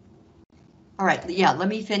 All right, yeah, let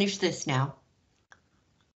me finish this now.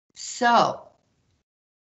 So,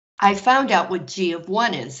 I found out what g of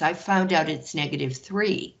 1 is. I found out it's negative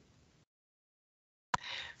 3.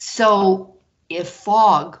 So, if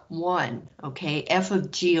fog 1, okay, f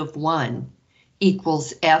of g of 1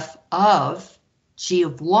 equals f of g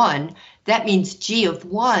of 1, that means g of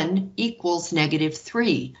 1 equals negative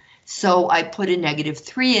 3. So I put a negative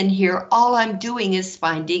 3 in here. All I'm doing is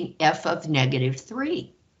finding f of negative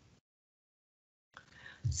 3.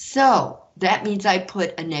 So that means I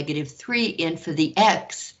put a negative 3 in for the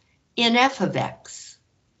x in f of x.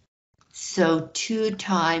 So 2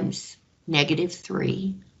 times negative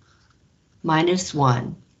 3 minus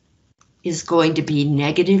 1 is going to be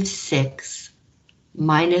negative 6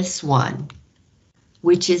 minus 1,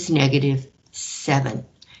 which is negative 7.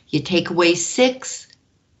 You take away 6,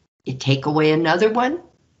 you take away another one,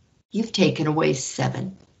 you've taken away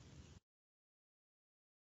 7.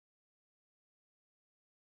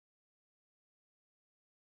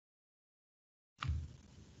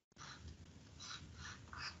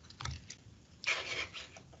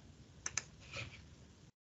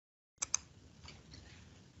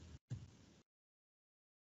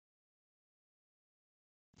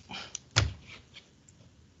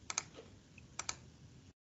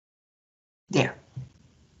 There.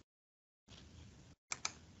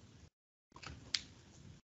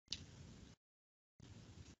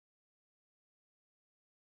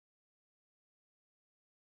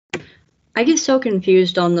 I get so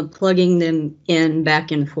confused on the plugging them in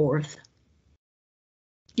back and forth.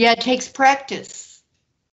 Yeah, it takes practice.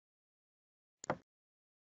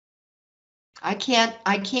 I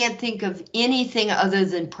can't think of anything other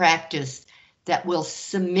than practice that will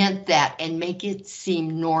cement that and make it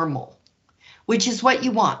seem normal, which is what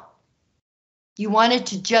you want. You want it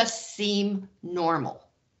to just seem normal.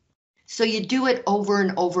 So you do it over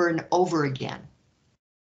and over and over again.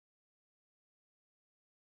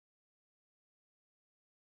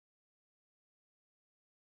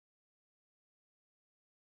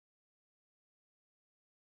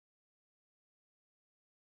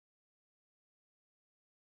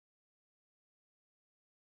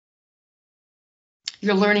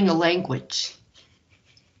 You're learning a language.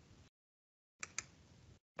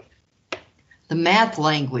 The math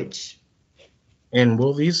language. And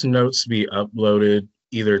will these notes be uploaded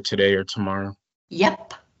either today or tomorrow?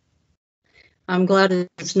 Yep. I'm glad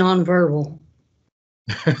it's nonverbal.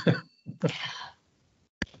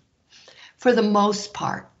 For the most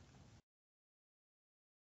part.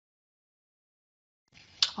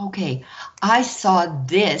 Okay, I saw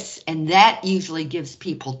this, and that usually gives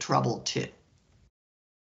people trouble too.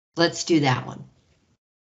 Let's do that one.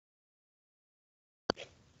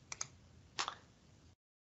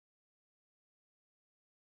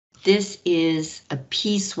 This is a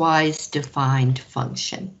piecewise defined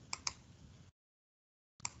function,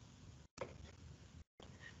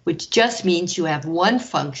 which just means you have one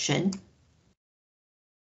function,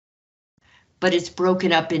 but it's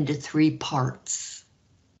broken up into 3 parts.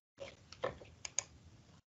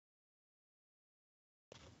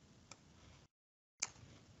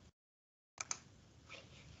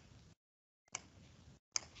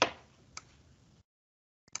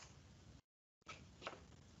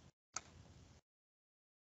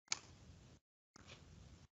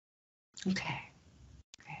 Okay.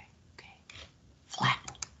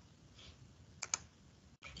 Flatten.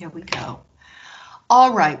 There we go.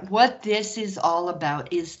 All right, what this is all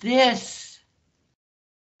about is this.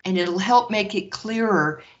 And it'll help make it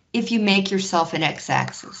clearer if you make yourself an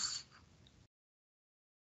x-axis.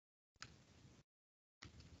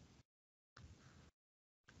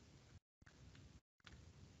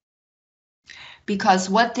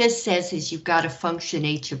 Because what this says is you've got a function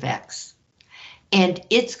h of x. And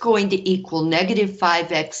it's going to equal negative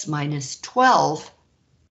 5x minus 12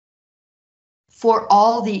 for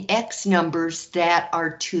all the x numbers that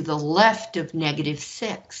are to the left of negative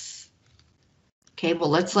 6. Okay, well,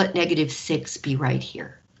 let's let negative 6 be right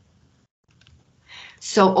here.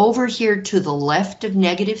 So over here to the left of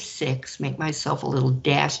negative 6, make myself a little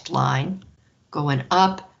dashed line going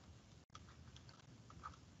up.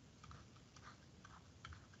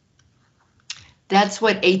 That's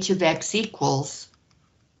what h of x equals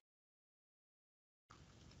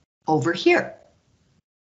over here.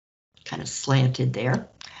 Kind of slanted there.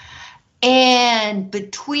 And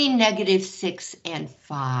between negative 6 and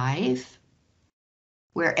 5,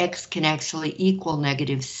 where x can actually equal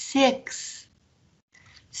negative 6,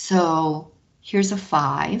 so here's a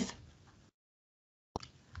 5.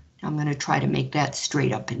 I'm going to try to make that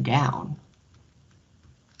straight up and down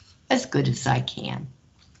as good as I can.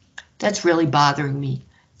 That's really bothering me.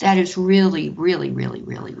 That is really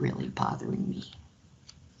bothering me.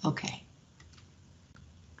 Okay.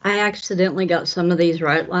 I accidentally got some of these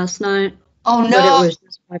right last night. Oh no! But it was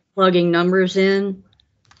just by plugging numbers in,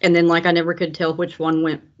 and then like I never could tell which one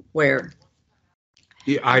went where.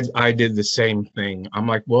 Yeah, I did the same thing. I'm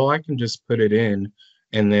like, well, I can just put it in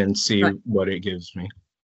and then see what it gives me.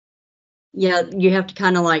 Yeah, you have to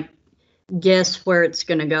kind of like guess where it's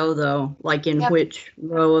going to go, though, like in which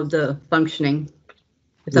row of the functioning.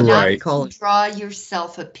 If that's what you call it. Draw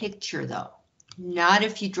yourself a picture, though. Not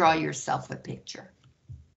if you draw yourself a picture.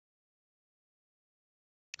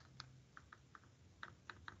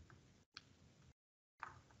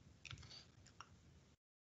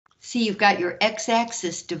 See, you've got your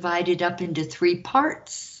x-axis divided up into 3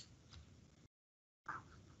 parts.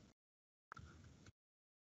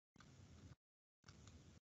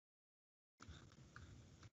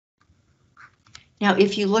 Now,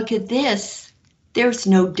 if you look at this, there's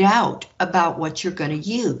no doubt about what you're going to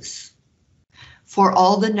use. For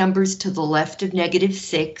all the numbers to the left of negative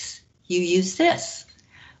 6, you use this.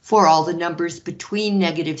 For all the numbers between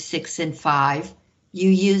negative 6 and 5, you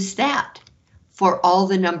use that. For all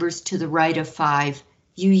the numbers to the right of 5,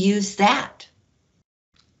 you use that.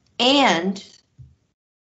 And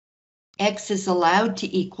x is allowed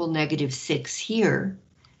to equal negative 6 here,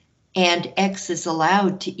 and x is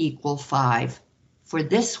allowed to equal 5 for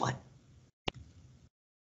this one.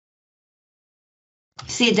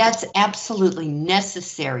 See, that's absolutely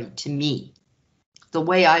necessary to me. The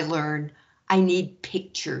way I learn, I need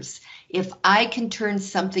pictures. If I can turn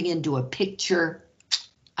something into a picture,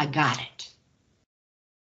 I got it.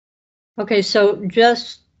 Okay, so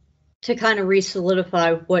just to kind of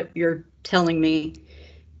re-solidify what you're telling me,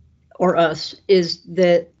 or us, is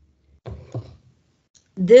that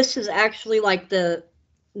this is actually like the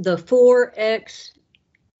 4x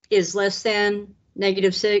is less than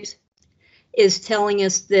negative 6 is telling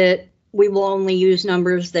us that we will only use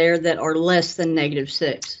numbers there that are less than negative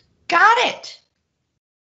 6. Got it.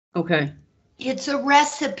 Okay. It's a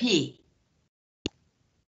recipe.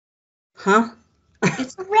 Huh?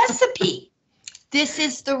 It's a recipe. This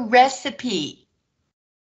is the recipe.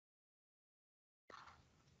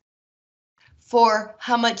 for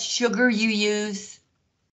how much sugar you use,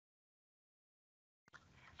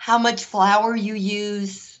 how much flour you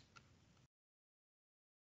use,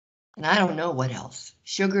 and I don't know what else.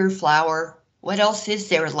 Sugar, flour, what else is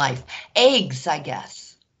there in life? Eggs, I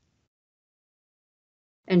guess.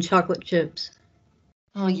 And chocolate chips.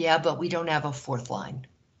 Oh yeah, but we don't have a fourth line.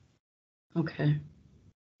 Okay.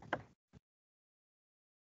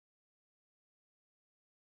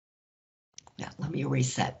 Yeah, let me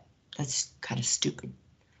erase that. That's kind of stupid.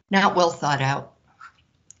 Not well thought out.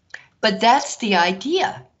 But that's the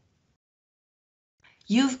idea.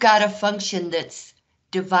 You've got a function that's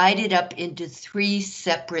divided up into 3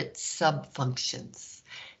 separate subfunctions.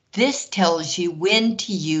 This tells you when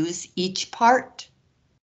to use each part.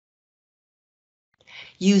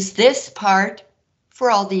 Use this part for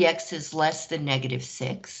all the x's less than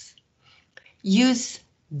 -6. Use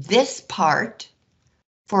this part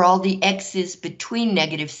for all the x's between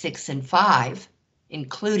 -6 and 5,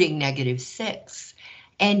 including -6.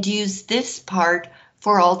 And use this part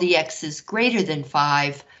for all the x's greater than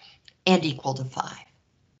 5 and equal to 5.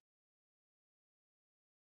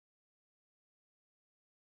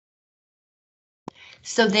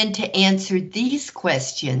 So then to answer these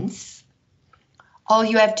questions, all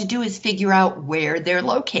you have to do is figure out where they're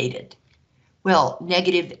located. Well,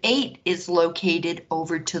 -8 is located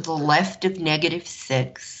over to the left of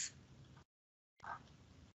 -6.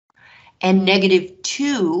 And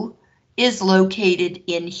 -2 is located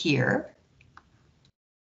in here.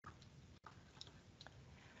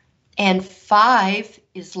 And 5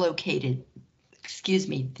 is located,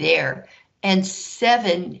 there. And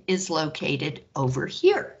 7 is located over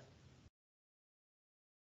here.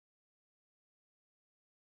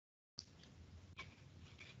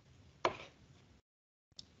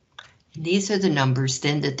 These are the numbers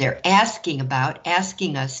then that they're asking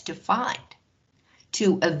us to find,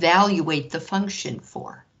 to evaluate the function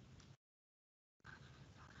for.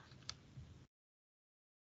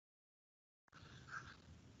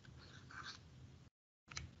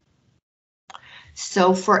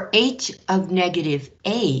 So for h of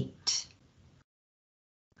 -8,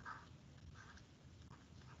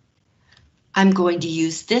 I'm going to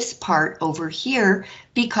use this part over here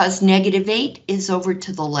because -8 is over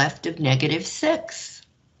to the left of -6.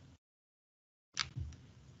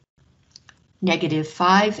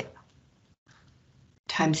 -5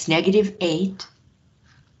 times -8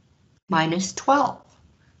 minus 12.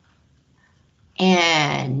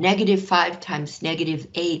 And -5 times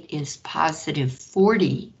 -8 is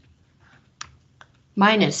 +40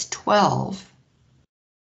 minus 12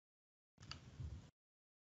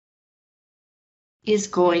 is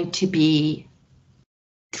going to be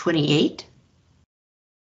 28.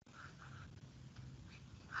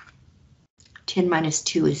 10 minus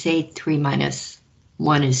 2 is 8, 3 minus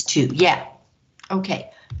 1 is 2. Yeah,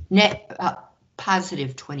 okay,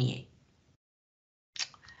 positive 28.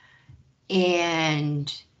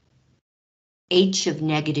 And h of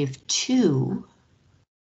 -2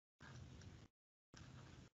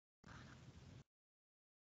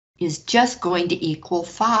 is just going to equal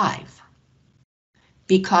 5.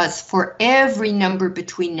 Because for every number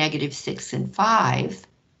between -6 and 5,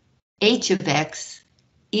 h of x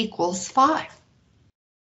equals 5.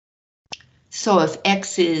 So if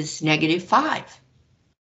x is -5,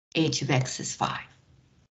 h of x is 5.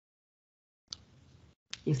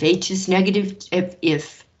 If h is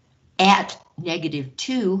if at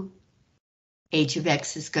 -2, h of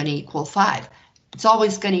x is going to equal 5. It's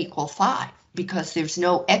always going to equal 5 because there's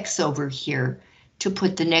no x over here to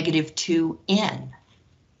put the -2 in.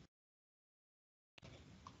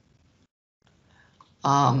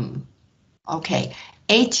 Okay,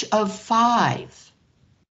 h of 5.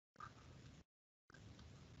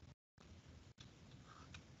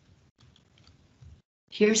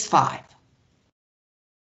 Here's 5.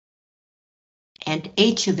 And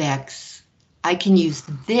h of x, I can use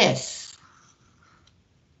this.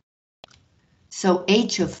 So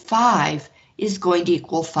h of 5 is going to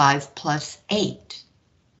equal 5 plus 8.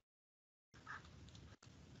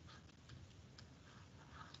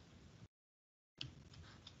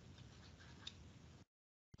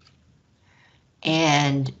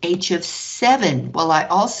 And h of 7, well, I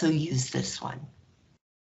also use this one.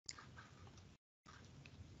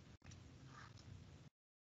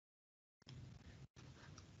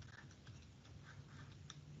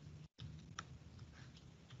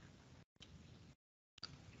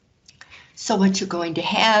 So what you're going to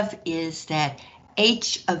have is that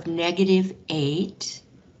h of -8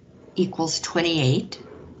 equals 28,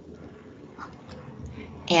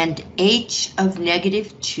 and h of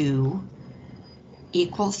 -2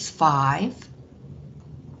 equals 5,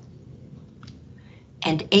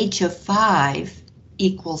 and h of 5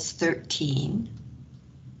 equals 13,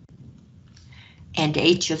 and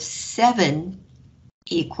h of 7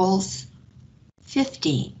 equals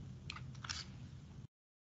 15.